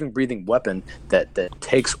 a living, breathing weapon that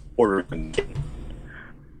takes orders.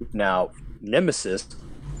 Now Nemesis,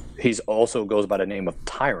 he's also goes by the name of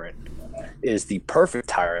Tyrant, is the perfect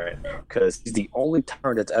tyrant because he's the only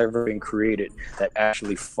tyrant that's ever been created that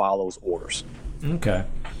actually follows orders. Okay.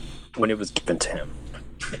 When it was given to him.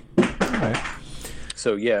 All right.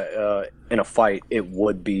 So yeah, in a fight, it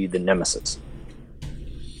would be the Nemesis.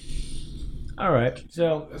 All right.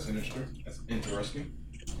 So that's interesting.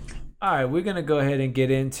 All right, we're gonna go ahead and get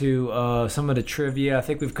into some of the trivia. I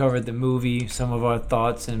think we've covered the movie, some of our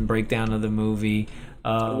thoughts and breakdown of the movie.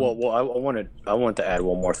 Well, I wanted to add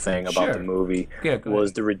one more thing about the movie. Yeah,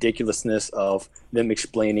 was the ridiculousness of them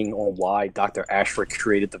explaining on why Dr. Ashford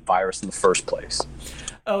created the virus in the first place.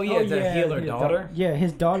 Oh yeah, to heal her daughter.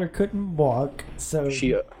 His daughter couldn't walk, so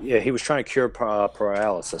he was trying to cure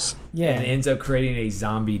paralysis. Yeah, and ends up creating a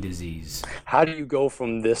zombie disease. How do you go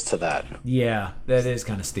from this to that? Yeah, that is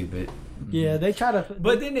kind of stupid. Yeah, they try to,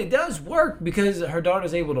 but then it does work because her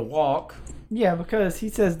daughter's able to walk. Yeah, because he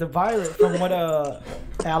says the virus, from what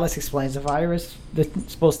Alice explains, the virus is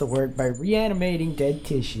supposed to work by reanimating dead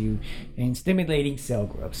tissue and stimulating cell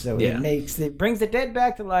growth. So it brings the dead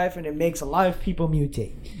back to life, and it makes alive people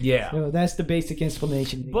mutate. Yeah. So that's the basic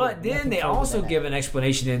explanation. But then they also give an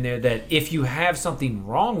explanation in there that if you have something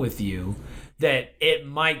wrong with you, that it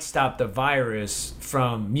might stop the virus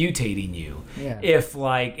from mutating you. Yeah. If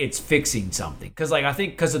like it's fixing something. Because like I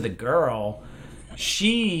think because of the girl,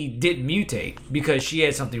 she didn't mutate because she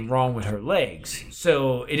had something wrong with her legs,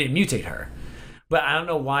 so it didn't mutate her. But I don't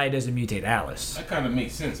know why it doesn't mutate Alice. That kind of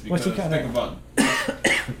makes sense because think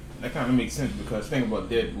about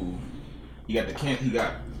Deadpool. He got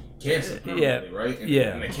cancer, right?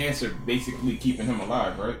 And the cancer basically keeping him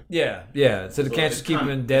alive, right? Yeah. So the cancer's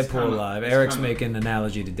keeping Deadpool alive. Eric's making an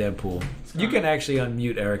analogy to Deadpool. You can actually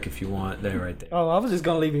unmute Eric if you want. There, right there. Oh, I was just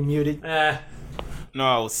gonna leave him muted. No,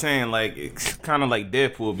 I was saying like it's kind of like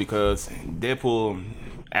Deadpool because Deadpool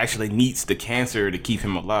actually needs the cancer to keep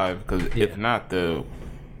him alive because if not, the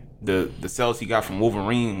cells he got from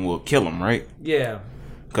Wolverine will kill him, right? Yeah.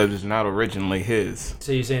 Because it's not originally his.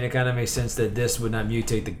 So you're saying it kind of makes sense that this would not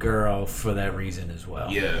mutate the girl for that reason as well.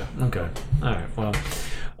 Yeah. Okay. All right.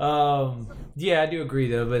 Well, yeah, I do agree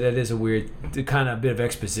though, but that is a weird, kind of a bit of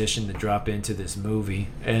exposition to drop into this movie,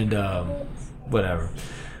 and whatever.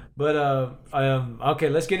 But okay,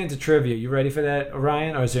 let's get into trivia. You ready for that,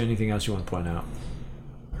 Ryan, or is there anything else you want to point out?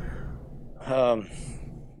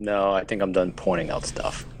 No, I think I'm done pointing out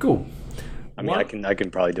stuff. Cool. I mean, I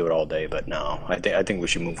can probably do it all day, but no, I think we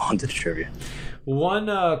should move on to the trivia. One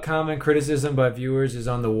common criticism by viewers is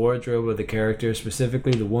on the wardrobe of the characters,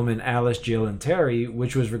 specifically the woman Alice, Jill, and Terry,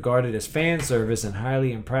 which was regarded as fan service and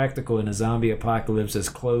highly impractical in a zombie apocalypse as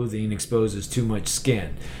clothing exposes too much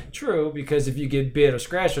skin. True, because if you get bit or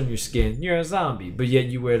scratch on your skin, you're a zombie, but yet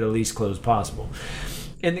you wear the least clothes possible.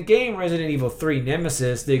 In the game Resident Evil 3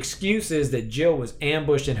 Nemesis, the excuse is that Jill was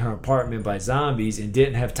ambushed in her apartment by zombies and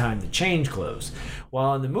didn't have time to change clothes.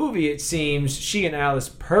 While in the movie, it seems she and Alice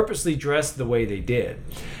purposely dressed the way they did.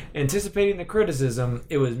 Anticipating the criticism,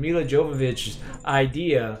 it was Mila Jovovich's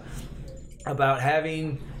idea about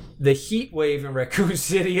having the heat wave in Raccoon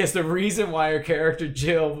City as the reason why her character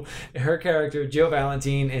Jill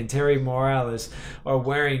Valentine, and Terry Morales are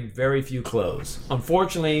wearing very few clothes.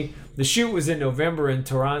 Unfortunately, the shoot was in November in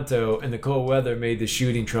Toronto, and the cold weather made the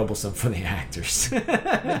shooting troublesome for the actors.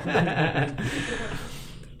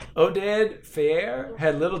 Oded Fehr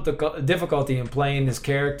had little difficulty in playing his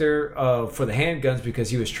character for the handguns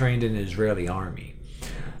because he was trained in the Israeli army.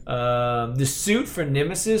 The suit for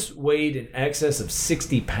Nemesis weighed in excess of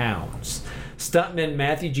 60 pounds. Stuntman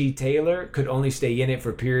Matthew G. Taylor could only stay in it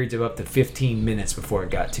for periods of up to 15 minutes before it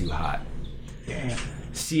got too hot. Damn.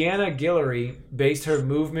 Sienna Guillory based her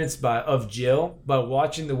movements of Jill by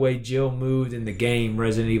watching the way Jill moved in the game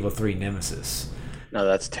Resident Evil 3 Nemesis. No,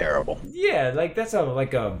 that's terrible. Yeah, like that's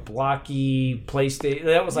a blocky PlayStation.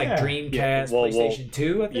 That was like Dreamcast, PlayStation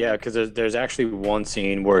 2. I think. Yeah, because there's actually one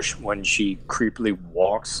scene where when she creepily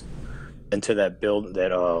walks into that building,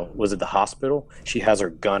 that was it the hospital? She has her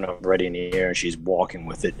gun up ready in the air and she's walking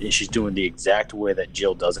with it, and she's doing the exact way that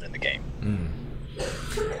Jill does it in the game.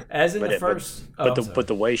 As in the first, but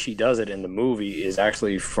the way she does it in the movie is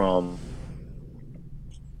actually from.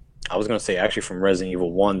 I was going to say actually from Resident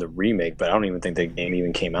Evil 1, the remake, but I don't even think the game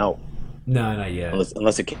even came out. No, not yet.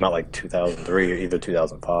 Unless it came out like 2003 or either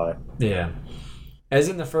 2005. Yeah. As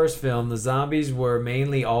in the first film, the zombies were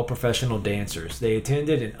mainly all professional dancers. They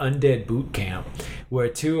attended an undead boot camp where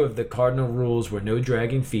two of the cardinal rules were no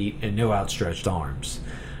dragging feet and no outstretched arms.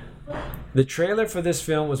 The trailer for this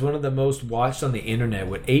film was one of the most watched on the internet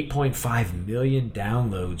with 8.5 million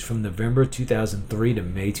downloads from November 2003 to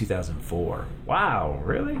May 2004. Wow,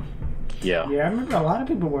 really? Yeah. Yeah, I remember a lot of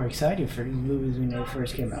people were excited for these movies when they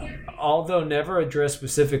first came out. Although never addressed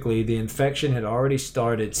specifically, the infection had already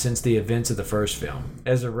started since the events of the first film.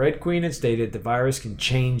 As the Red Queen had stated, the virus can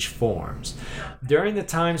change forms. During the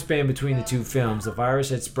time span between the two films, the virus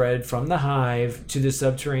had spread from the hive to the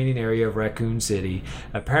subterranean area of Raccoon City,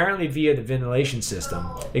 apparently via the ventilation system,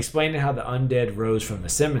 explaining how the undead rose from the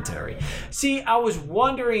cemetery. See, I was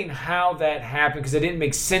wondering how that happened because it didn't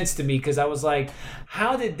make sense to me, because I was like,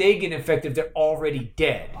 how did they get infected if they're already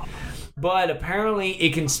dead? But apparently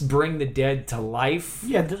it can bring the dead to life.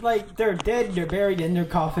 Yeah, they're dead, they're buried in their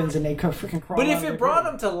coffins, and they freaking crawl. But if it brought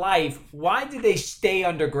them to life, why did they stay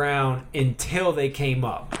underground until they came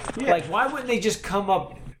up? Yeah. Like, why wouldn't they just come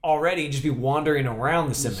up already and just be wandering around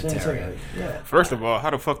the cemetery? Yeah. First of all, how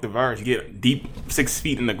the fuck did the virus get deep 6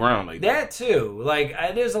 feet in the ground like that? That too. Like,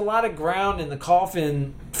 there's a lot of ground in the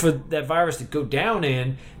coffin for that virus to go down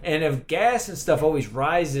in, and if gas and stuff always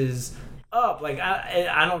rises up, like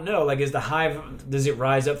I don't know, like is the hive, does it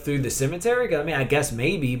rise up through the cemetery? I mean, I guess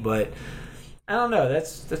maybe, but I don't know.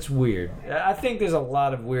 That's weird. I think there's a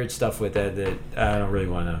lot of weird stuff with that I don't really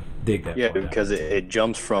want to dig that. Yeah, because it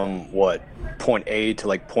jumps from point A to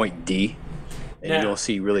like point D, and you don't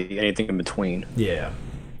see really anything in between. Yeah.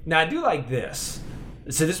 Now I do like this.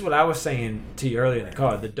 So this is what I was saying to you earlier in the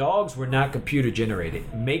car. The dogs were not computer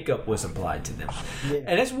generated. Makeup was applied to them. Yeah.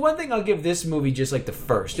 And that's one thing I'll give this movie, just like the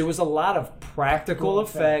first. There was a lot of practical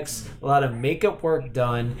effects, a lot of makeup work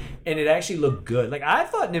done, and it actually looked good. Like, I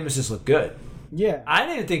thought Nemesis looked good. Yeah. I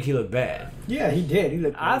didn't think he looked bad. Yeah, he did. He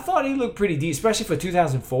looked good. I thought he looked pretty decent, especially for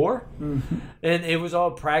 2004. Mm-hmm. And it was all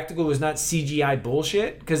practical. It was not CGI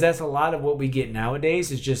bullshit, because that's a lot of what we get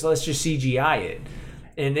nowadays is just, let's just CGI it.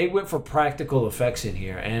 And they went for practical effects in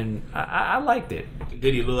here, and I liked it.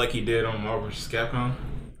 Did he look like he did on Marvel vs. Capcom?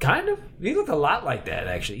 Kind of. He looked a lot like that,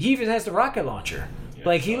 actually. He even has the rocket launcher. Yeah,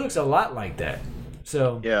 like, he looks a lot like that.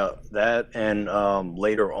 So yeah, that, and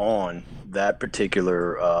later on, that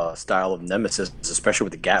particular style of Nemesis, especially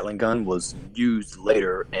with the Gatling gun, was used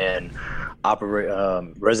later in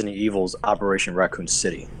Resident Evil's Operation Raccoon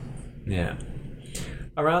City. Yeah.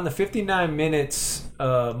 Around the 59 minutes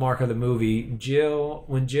mark of the movie,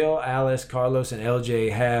 when Jill, Alice, Carlos, and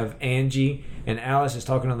LJ have Angie, and Alice is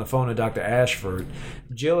talking on the phone to Dr. Ashford,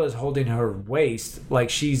 Jill is holding her waist like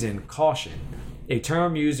she's in caution, a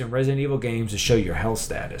term used in Resident Evil games to show your health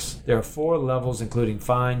status. There are 4 levels, including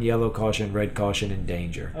fine, yellow caution, red caution, and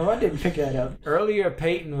danger. Oh, I didn't pick that up. Earlier,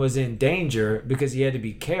 Peyton was in danger because he had to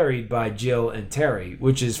be carried by Jill and Terry,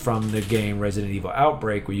 which is from the game Resident Evil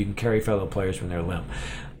Outbreak, where you can carry fellow players from their limb.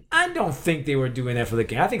 I don't think they were doing that for the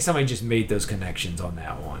game. I think somebody just made those connections on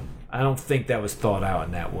that one. I don't think that was thought out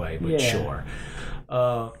in that way, but sure.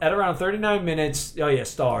 At around 39 minutes,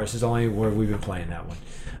 STARS is only where we've been playing that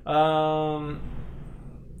one.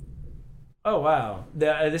 Oh, wow.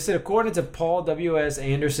 They said, according to Paul W.S.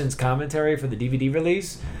 Anderson's commentary for the DVD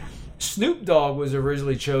release, Snoop Dogg was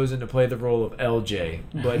originally chosen to play the role of LJ,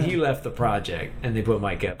 but he left the project, and they put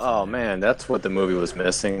Mike Epps. Oh, man, that's what the movie was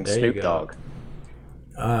missing. There Snoop you go.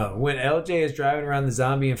 Dogg. When LJ is driving around the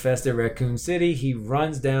zombie-infested Raccoon City, he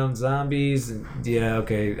runs down zombies. And, yeah,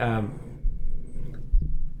 okay.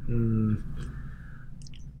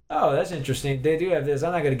 Oh, that's interesting. They do have this.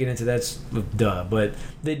 I'm not going to get into that, but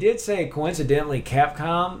they did say, coincidentally,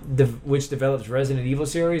 Capcom, which develops Resident Evil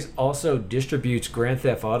series, also distributes Grand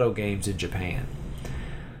Theft Auto games in Japan.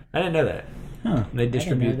 I didn't know that. Huh. They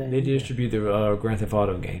distribute that the Grand Theft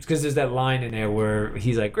Auto games because there's that line in there where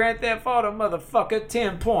he's like, Grand Theft Auto, motherfucker,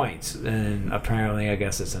 10 points, and apparently, I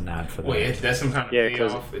guess it's a nod for that. Wait, that's some kind of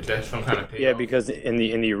payoff. That's some kind of payoff. Yeah, because in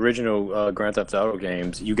the original Grand Theft Auto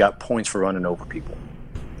games, you got points for running over people.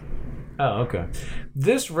 Oh, okay.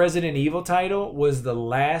 This Resident Evil title was the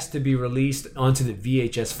last to be released onto the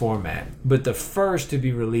VHS format, but the first to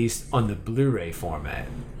be released on the Blu-ray format.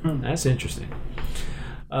 That's interesting.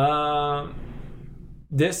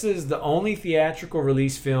 This is the only theatrical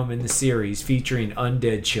release film in the series featuring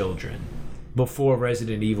undead children before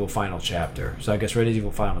Resident Evil Final Chapter. So I guess Resident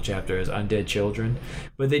Evil Final Chapter is undead children,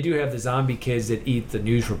 but they do have the zombie kids that eat the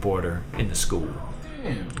news reporter in the school.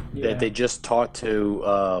 That they just taught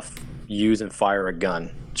to use and fire a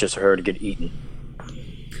gun just for her to get eaten.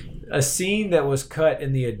 A scene that was cut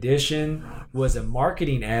in the edition was a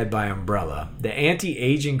marketing ad by Umbrella. The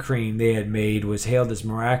anti-aging cream they had made was hailed as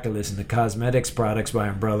miraculous, and the cosmetics products by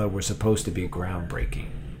Umbrella were supposed to be groundbreaking.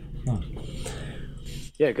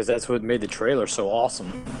 Yeah, because that's what made the trailer so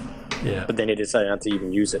awesome. Yeah. But then they decided not to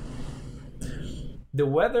even use it. The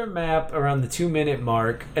weather map around the 2-minute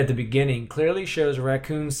mark at the beginning clearly shows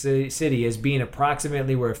Raccoon City as being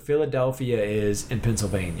approximately where Philadelphia is in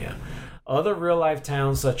Pennsylvania. Other real-life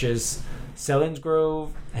towns such as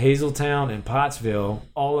Selinsgrove, Hazeltown, and Pottsville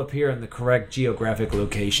all appear in the correct geographic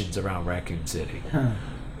locations around Raccoon City.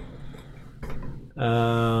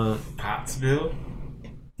 Pottsville?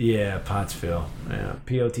 Yeah, Pottsville. Yeah,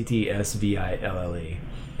 Pottsville.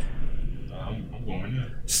 I'm going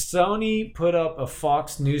there. Sony put up a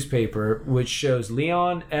Fox newspaper which shows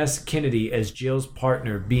Leon S. Kennedy as Jill's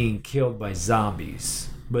partner being killed by zombies,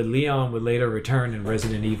 but Leon would later return in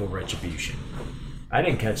Resident Evil Retribution. I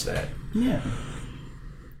didn't catch that. Yeah.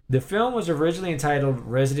 The film was originally entitled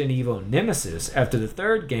Resident Evil Nemesis after the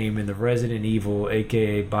third game in the Resident Evil,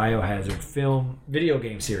 aka Biohazard video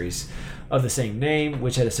game series of the same name,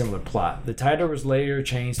 which had a similar plot. The title was later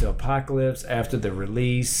changed to Apocalypse after the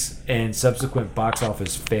release and subsequent box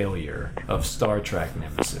office failure of Star Trek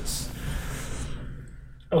Nemesis.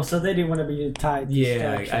 Oh, so they didn't want to be tied to Yeah,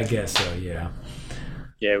 Star I Trek. guess so, yeah.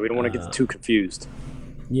 Yeah, we don't want to get too confused.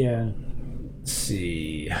 Yeah. Let's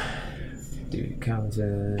see. Dude,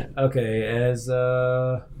 content. Okay, as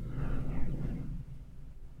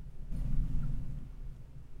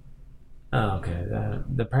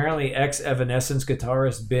apparently ex-Evanescence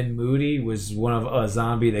guitarist Ben Moody was one of a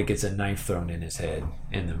zombie that gets a knife thrown in his head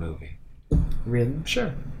in the movie. Really?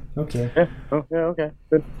 Sure. Okay. Yeah. Oh, yeah. Okay.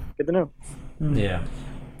 Good. Good to know. Yeah.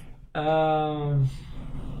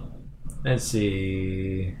 Let's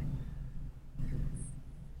see.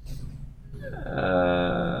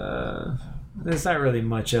 There's not really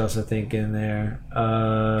much else I think in there.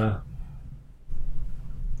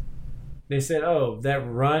 They said, that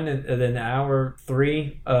run in hour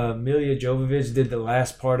 3, Milla Jovovich did the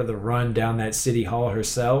last part of the run down that city hall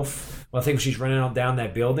herself. Well, I think she's running on down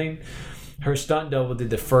that building. Her stunt double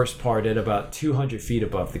did the first part at about 200 feet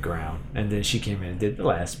above the ground, and then she came in and did the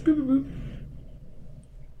last. Boop, boop, boop.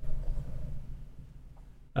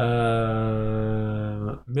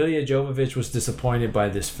 Milla Jovovich was disappointed by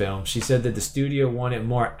this film. She said that the studio wanted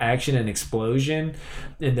more action and explosion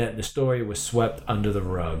and that the story was swept under the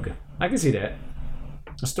rug. I can see that.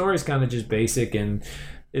 The story's kind of just basic and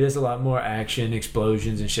it is a lot more action,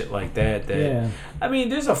 explosions, and shit like that. Yeah. I mean,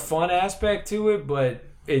 there's a fun aspect to it, but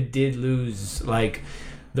it did lose, like...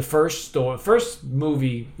 The first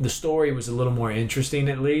movie, the story was a little more interesting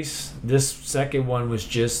at least. This second one was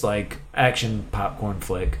just like action popcorn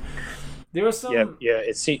flick. There was some... Yeah.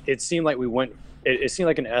 It seemed like we went... It seemed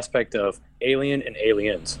like an aspect of Alien and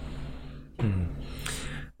Aliens. In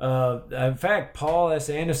fact, Paul S.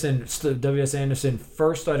 Anderson, W.S. Anderson,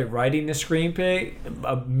 first started writing the screenplay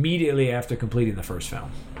immediately after completing the first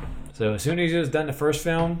film. So as soon as he was done the first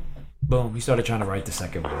film, boom, he started trying to write the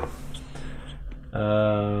second one.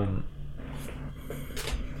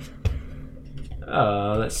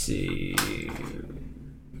 Let's see.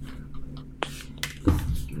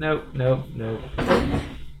 Nope.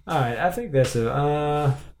 All right, I think that's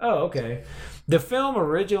a. Okay. The film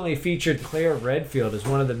originally featured Claire Redfield as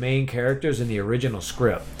one of the main characters in the original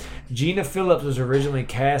script. Gina Phillips was originally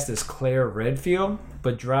cast as Claire Redfield,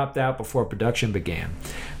 but dropped out before production began.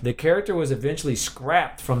 The character was eventually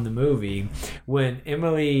scrapped from the movie when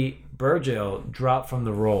Emily Burgell dropped from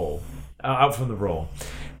the role. Out from the role.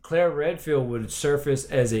 Claire Redfield would surface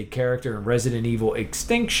as a character in Resident Evil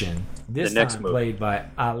Extinction, this time played by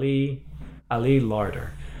Ali Larter.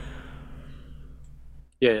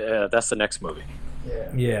 Yeah, that's the next movie.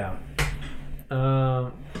 Yeah.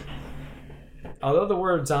 Although the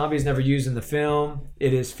word zombie is never used in the film,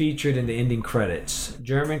 it is featured in the ending credits.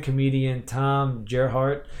 German comedian Tom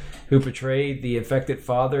Gerhardt, who portrayed the infected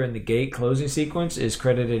father in the gate closing sequence, is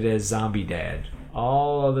credited as Zombie Dad.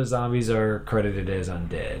 All other zombies are credited as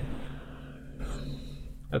undead.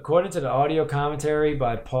 According to the audio commentary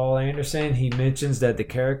by Paul Anderson, he mentions that the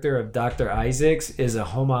character of Dr. Isaacs is a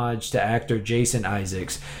homage to actor Jason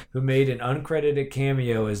Isaacs, who made an uncredited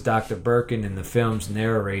cameo as Dr. Birkin in the film's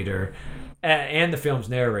narrator, during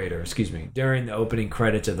the opening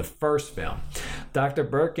credits of the first film. Dr.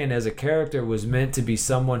 Birkin as a character was meant to be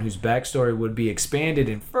someone whose backstory would be expanded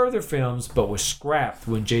in further films, but was scrapped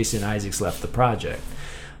when Jason Isaacs left the project.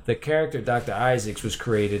 The character Dr. Isaacs was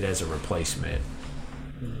created as a replacement.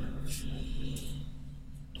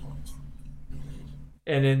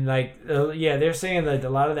 And then, they're saying that a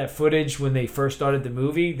lot of that footage when they first started the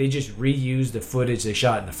movie, they just reused the footage they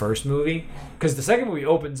shot in the first movie. Because the second movie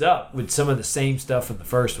opens up with some of the same stuff from the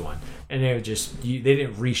first one. And they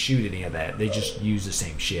didn't reshoot any of that. They just used the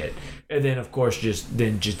same shit. And then, of course, just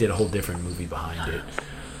did a whole different movie behind it.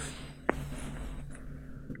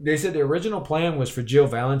 They said the original plan was for Jill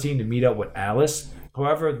Valentine to meet up with Alice.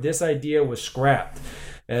 However, this idea was scrapped,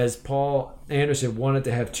 as Paul Anderson wanted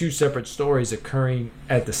to have two separate stories occurring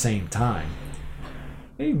at the same time.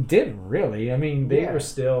 They didn't really. I mean, they were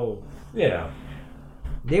still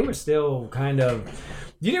kind of...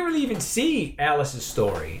 You didn't really even see Alice's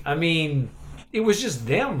story. I mean, it was just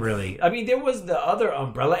them, really. I mean, there was the other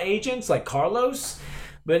Umbrella agents, like Carlos,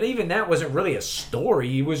 but even that wasn't really a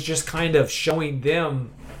story. It was just kind of showing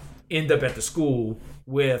them end up at the school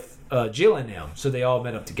with Jill and them, so they all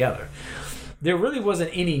met up together. There really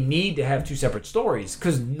wasn't any need to have two separate stories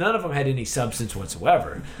because none of them had any substance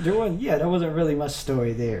whatsoever. There wasn't really much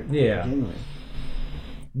story there. Yeah.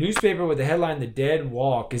 Newspaper with the headline "The Dead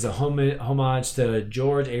Walk" is a homage to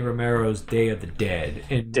George A. Romero's Day of the Dead.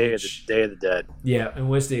 Day of the Dead. Yeah, in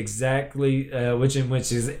which the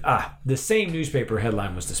same newspaper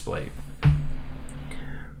headline was displayed.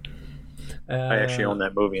 I actually own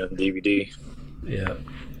that movie on DVD. Yeah.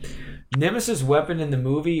 Nemesis' weapon in the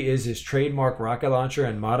movie is his trademark rocket launcher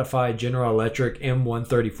and modified General Electric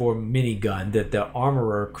M134 minigun that the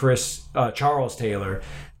armorer Charles Taylor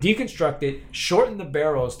deconstructed, shortened the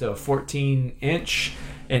barrels to a 14-inch,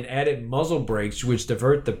 and added muzzle brakes which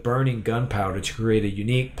divert the burning gunpowder to create a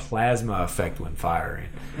unique plasma effect when firing.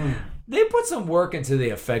 They put some work into the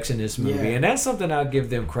effects in this movie, and that's something I'll give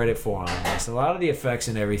them credit for on this. A lot of the effects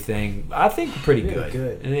and everything, I think, are pretty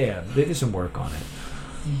good. Yeah, they did some work on it.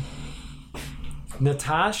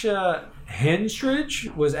 Natasha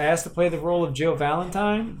Henstridge was asked to play the role of Jill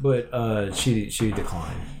Valentine, but she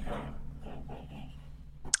declined.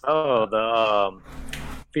 Oh, the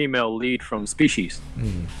female lead from Species.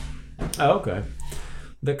 Oh, okay.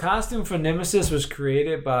 The costume for Nemesis was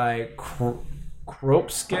created by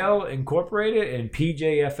Kropskel Incorporated and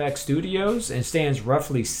PJFX Studios and stands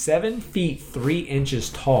roughly 7 feet 3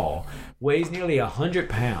 inches tall, weighs nearly 100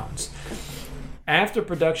 pounds. After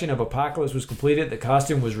production of Apocalypse was completed, the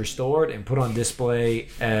costume was restored and put on display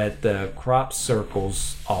at the Crop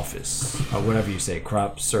Circle's office, or whatever you say,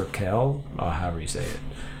 Crop Circle, or however you say it.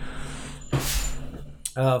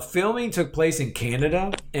 Filming took place in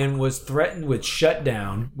Canada and was threatened with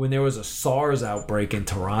shutdown when there was a SARS outbreak in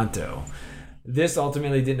Toronto. This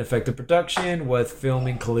ultimately didn't affect the production, with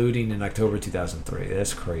filming colluding in October 2003.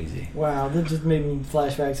 That's crazy. Wow, that just made me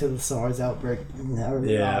flashback to the SARS outbreak.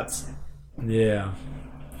 Yeah.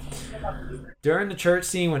 During the church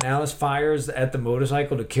scene when Alice fires at the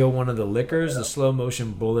motorcycle to kill one of the lickers, the slow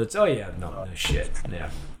motion bullets... Oh, yeah. No shit. Yeah.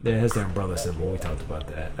 It has the Umbrella symbol. We talked about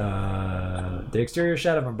that. The exterior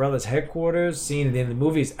shot of Umbrella's headquarters, seen at the end of the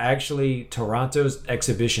movie, is actually Toronto's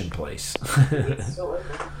exhibition place.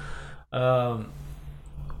 I'm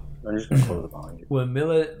just going to close it behind you. When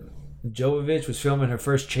Mila Jovovich was filming her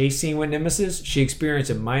first chase scene with Nemesis, she experienced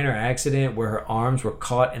a minor accident where her arms were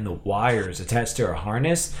caught in the wires attached to her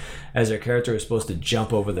harness as her character was supposed to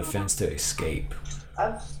jump over the fence to escape.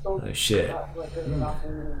 Oh, shit.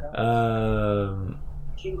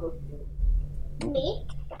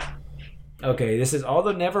 Okay, this is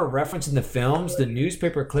although never referenced in the films, the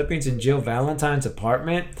newspaper clippings in Jill Valentine's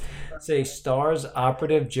apartment say STARS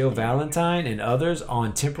operative Jill Valentine and others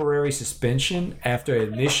on temporary suspension after a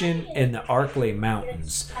mission in the Arklay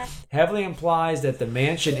Mountains. Heavily implies that the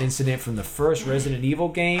mansion incident from the first Resident Evil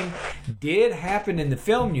game did happen in the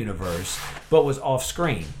film universe, but was off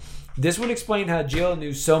screen. This would explain how Jill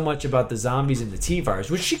knew so much about the zombies and the T-virus,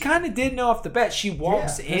 which she kind of did know off the bat. She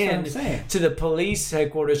walks in to the police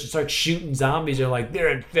headquarters and starts shooting zombies. They're like, they're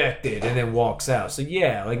infected, and then walks out. So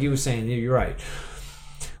yeah, like you were saying, you're right.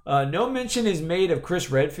 No mention is made of Chris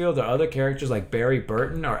Redfield or other characters like Barry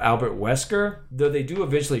Burton or Albert Wesker, though they do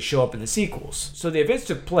eventually show up in the sequels. So the events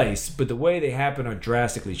took place, but the way they happen are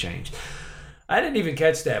drastically changed. I didn't even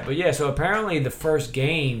catch that, but yeah, so apparently the first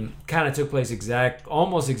game kind of took place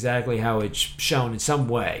almost exactly how it's shown in some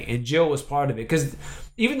way, and Jill was part of it, because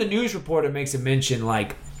even the news reporter makes a mention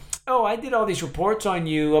like, oh, I did all these reports on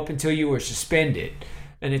you up until you were suspended,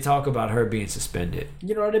 and they talk about her being suspended.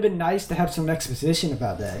 You know, it would have been nice to have some exposition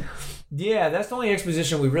about that. Yeah, that's the only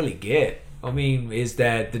exposition we really get. I mean, is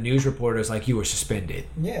that the news reporter's like, you were suspended.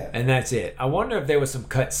 Yeah. And that's it. I wonder if there was some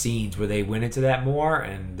cut scenes where they went into that more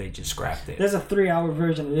and they just scrapped it. There's a 3-hour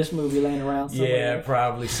version of this movie laying around somewhere. Yeah,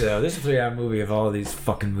 probably so. There's a 3-hour movie of all of these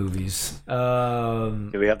fucking movies.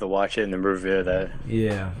 Do we have to watch it and then review that?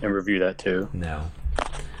 Yeah. And review that too? No.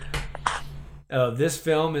 This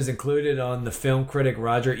film is included on the film critic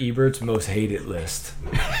Roger Ebert's most hated list.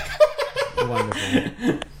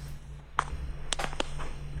 Wonderful.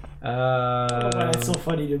 That's so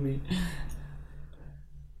funny to me.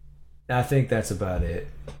 I think that's about it.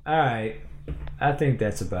 All right, I think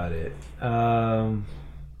that's about it.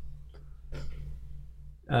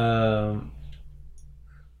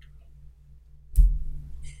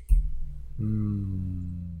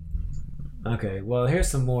 Okay, well, here's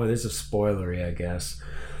some more. This is spoilery, I guess.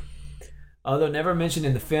 Although never mentioned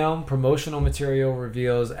in the film, promotional material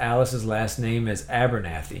reveals Alice's last name as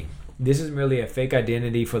Abernathy. This is merely a fake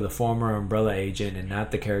identity for the former Umbrella agent and not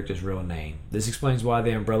the character's real name. This explains why the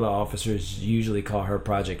Umbrella officers usually call her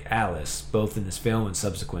Project Alice, both in this film and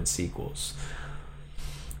subsequent sequels.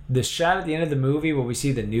 The shot at the end of the movie where we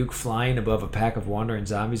see the nuke flying above a pack of wandering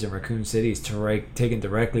zombies in Raccoon City is taken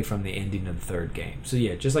directly from the ending of the third game. So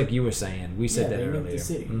yeah, just like you were saying, we said that earlier. The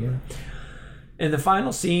city, In the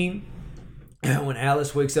final scene, when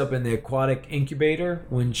Alice wakes up in the aquatic incubator,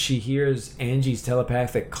 when she hears Angie's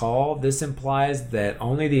telepathic call, this implies that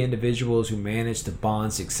only the individuals who manage to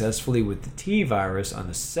bond successfully with the T-virus on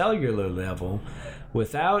the cellular level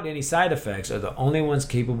without any side effects are the only ones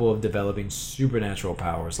capable of developing supernatural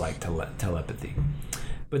powers like telepathy.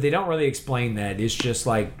 But they don't really explain that. It's just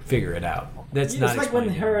like, figure it out. That's not. It's like when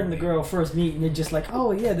her and the girl first meet, and they're just like,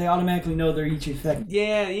 oh yeah, they automatically know they're each infected.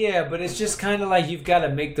 Yeah, but it's just kind of like you've got to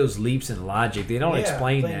make those leaps in logic. They don't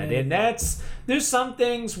explain that, and there's some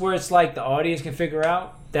things where it's like the audience can figure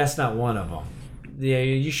out. That's not one of them. Yeah,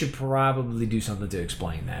 you should probably do something to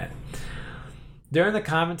explain that. During the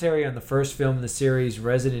commentary on the first film in the series,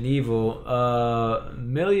 Resident Evil,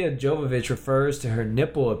 Milla Jovovich refers to her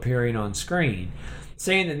nipple appearing on screen,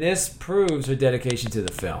 saying that this proves her dedication to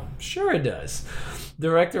the film. Sure it does.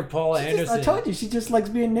 Director Paul Anderson... I told you, she just likes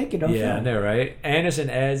being naked on film. Yeah, I know, right? Anderson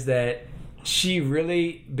adds that she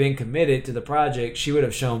really been committed to the project, she would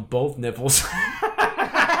have shown both nipples.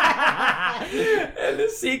 In the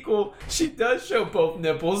sequel, she does show both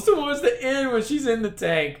nipples towards the end when she's in the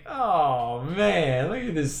tank. Oh, man. Look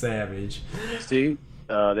at this savage. See?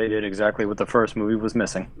 They did exactly what the first movie was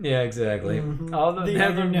missing. Yeah, exactly. Mm-hmm.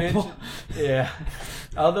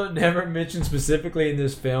 Although never mentioned specifically in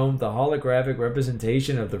this film, the holographic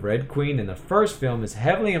representation of the Red Queen in the first film is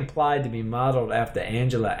heavily implied to be modeled after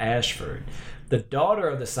Angela Ashford, the daughter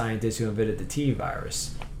of the scientist who invented the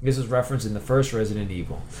T-virus. This was referenced in the first Resident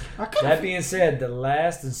Evil. That being said, the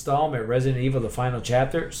last installment, Resident Evil: The Final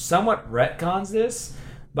Chapter, somewhat retcons this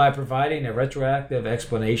by providing a retroactive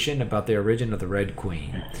explanation about the origin of the Red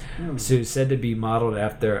Queen, who's said to be modeled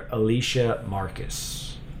after Alicia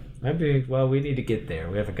Marcus. Maybe, well, we need to get there.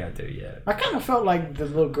 We haven't got there yet. I kind of felt like the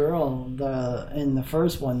little girl in the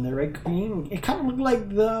first one, the Red Queen, it kind of looked like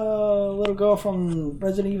the little girl from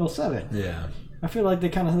Resident Evil 7. Yeah. I feel like they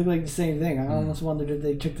kind of look like the same thing. I almost wondered if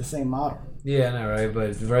they took the same model. Yeah, I know, right?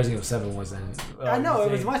 But Resident Evil 7 wasn't... I know,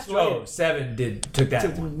 it was much later. Oh, 7 took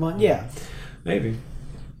that one. Yeah. Maybe.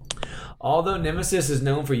 Although Nemesis is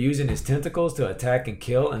known for using his tentacles to attack and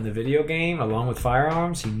kill in the video game, along with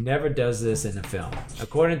firearms, he never does this in the film.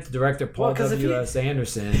 According to director Paul W.S.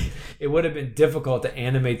 Anderson, it would have been difficult to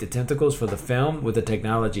animate the tentacles for the film with the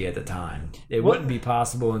technology at the time. It wouldn't be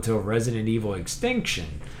possible until Resident Evil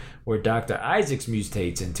Extinction, where Dr. Isaacs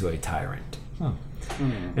mutates into a tyrant.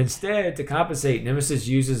 Instead, to compensate, Nemesis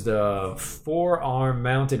uses the forearm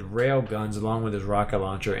mounted rail guns along with his rocket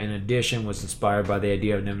launcher. In addition, was inspired by the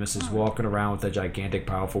idea of Nemesis walking around with a gigantic,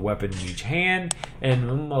 powerful weapon in each hand and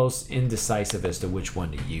almost indecisive as to which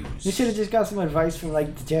one to use. You should have just got some advice from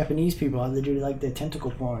like the Japanese people how they do like the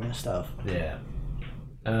tentacle porn and stuff. Yeah.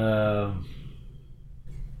 Let's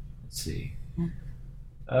see.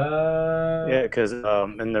 Yeah, because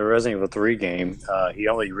in the Resident Evil 3 game, he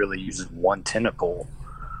only really uses one tentacle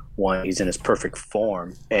when he's in his perfect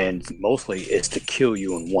form, and mostly it's to kill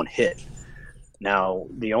you in one hit. Now,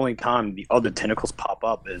 the only time the other tentacles pop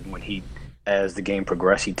up is when as the game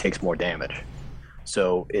progresses, he takes more damage.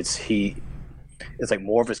 So it's like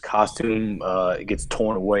more of his costume it gets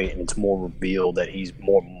torn away, and it's more revealed that he's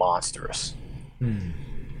more monstrous.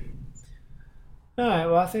 All right,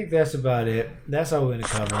 well, I think that's about it. That's all we're going to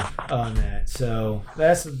cover on that. So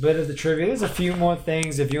that's a bit of the trivia. There's a few more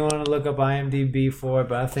things if you want to look up IMDb for it,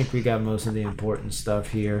 but I think we got most of the important stuff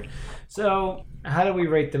here. So how do we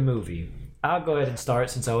rate the movie? I'll go ahead and start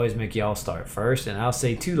since I always make y'all start first, and I'll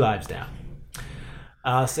say 2 lives down.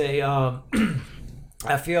 I'll say I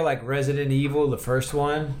feel like Resident Evil, the first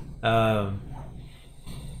one,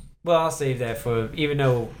 well, I'll save that for, even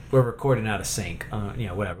though we're recording out of sync,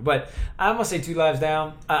 whatever. But I'm going to say 2 lives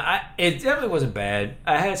down. It definitely wasn't bad.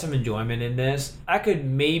 I had some enjoyment in this. I could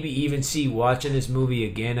maybe even see watching this movie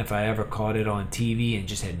again if I ever caught it on TV and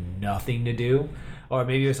just had nothing to do. Or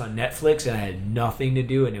maybe it was on Netflix and I had nothing to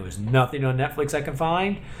do and there was nothing on Netflix I can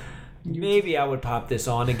find. Maybe I would pop this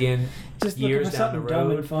on again just years down the road.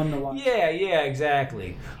 Dumb and fun to watch. Yeah,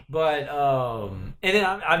 exactly. But and then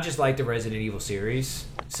I just like the Resident Evil series,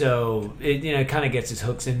 so it kind of gets its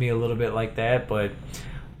hooks in me a little bit like that. But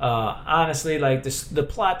honestly, like the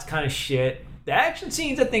plot's kind of shit. The action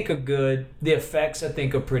scenes I think are good. The effects I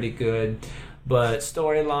think are pretty good. But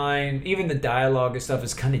storyline, even the dialogue and stuff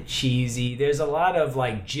is kind of cheesy. There's a lot of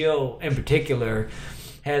like Jill in particular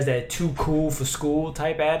has that too cool for school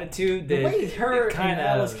type attitude. That the way her and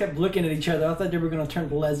Alice kept looking at each other, I thought they were going to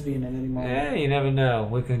turn lesbian in anymore. Yeah, you never know.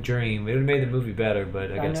 We can dream. It would have made the movie better,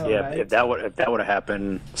 but I guess. Know, right? If that would have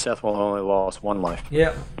happened, Seth will only lost 1 life.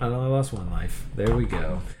 Yep, I only lost 1 life. There we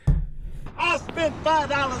go. I spent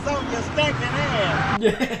 $5 on your stinking ass.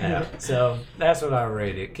 Yeah, so that's what I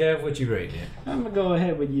rated. Kev, what you rating it? I'm going to go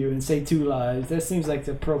ahead with you and say 2 lives. That seems like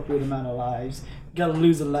the appropriate amount of lives. Gotta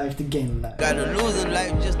lose a life to gain a life. Gotta lose a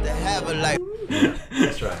life just to have a life.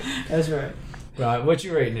 That's right. That's right. Right, what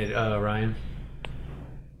you rating it, Ryan?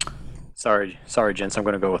 Sorry, gents. I'm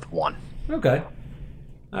gonna go with 1. Okay.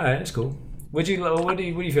 All right, that's cool. What do you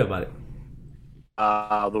feel about it?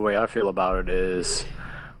 The way I feel about it is,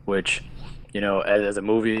 which, as a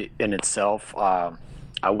movie in itself, I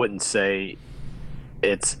wouldn't say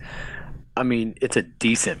it's. I mean, it's a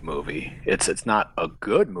decent movie. It's not a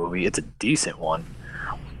good movie. It's a decent one.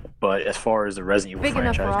 But as far as the Resident Evil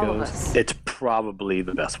franchise goes, it's probably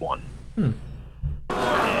the best one. And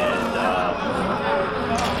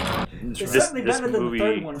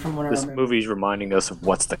this movie's reminding us of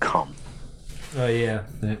what's to come. Oh yeah.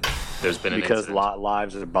 There's been an because incident.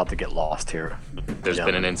 Lives are about to get lost here. There's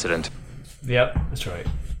been an incident. Yep, that's right.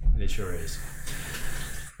 It sure is.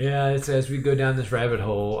 Yeah, it's as we go down this rabbit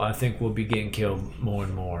hole, I think we'll be getting killed more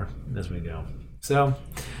and more as we go. So,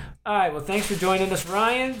 all right. Well, thanks for joining us,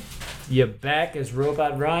 Ryan. You're back as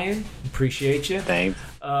Robot Ryan. Appreciate you. Thanks.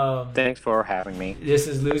 Thanks for having me. This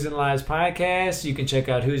is Losing Lives Podcast. You can check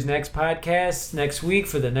out Who's Next Podcast next week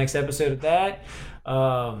for the next episode of that.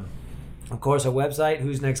 Of course, our website,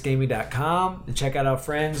 who'snextgaming.com. And check out our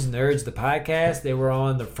friends, Nerds, the podcast. They were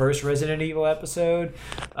on the first Resident Evil episode.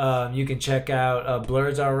 You can check out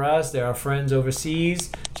Blurs R Us. They're our friends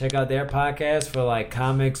overseas. Check out their podcast for like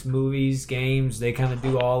comics, movies, games. They kind of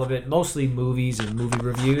do all of it, mostly movies and movie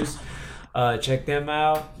reviews. Check them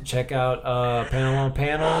out. Check out Panel on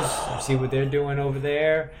Panels. See what they're doing over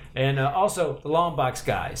there. And also, the Long Box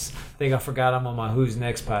guys. I think I forgot I'm on my Who's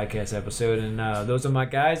Next podcast episode. And those are my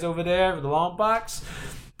guys over there, the Long Box.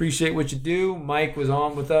 Appreciate what you do. Mike was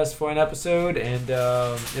on with us for an episode, and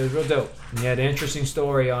it was real dope. And he had an interesting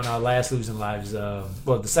story on our last Losing Lives, the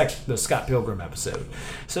Scott Pilgrim episode.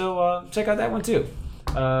 So check out that one too.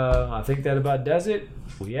 I think that about does it.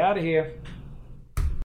 We out of here.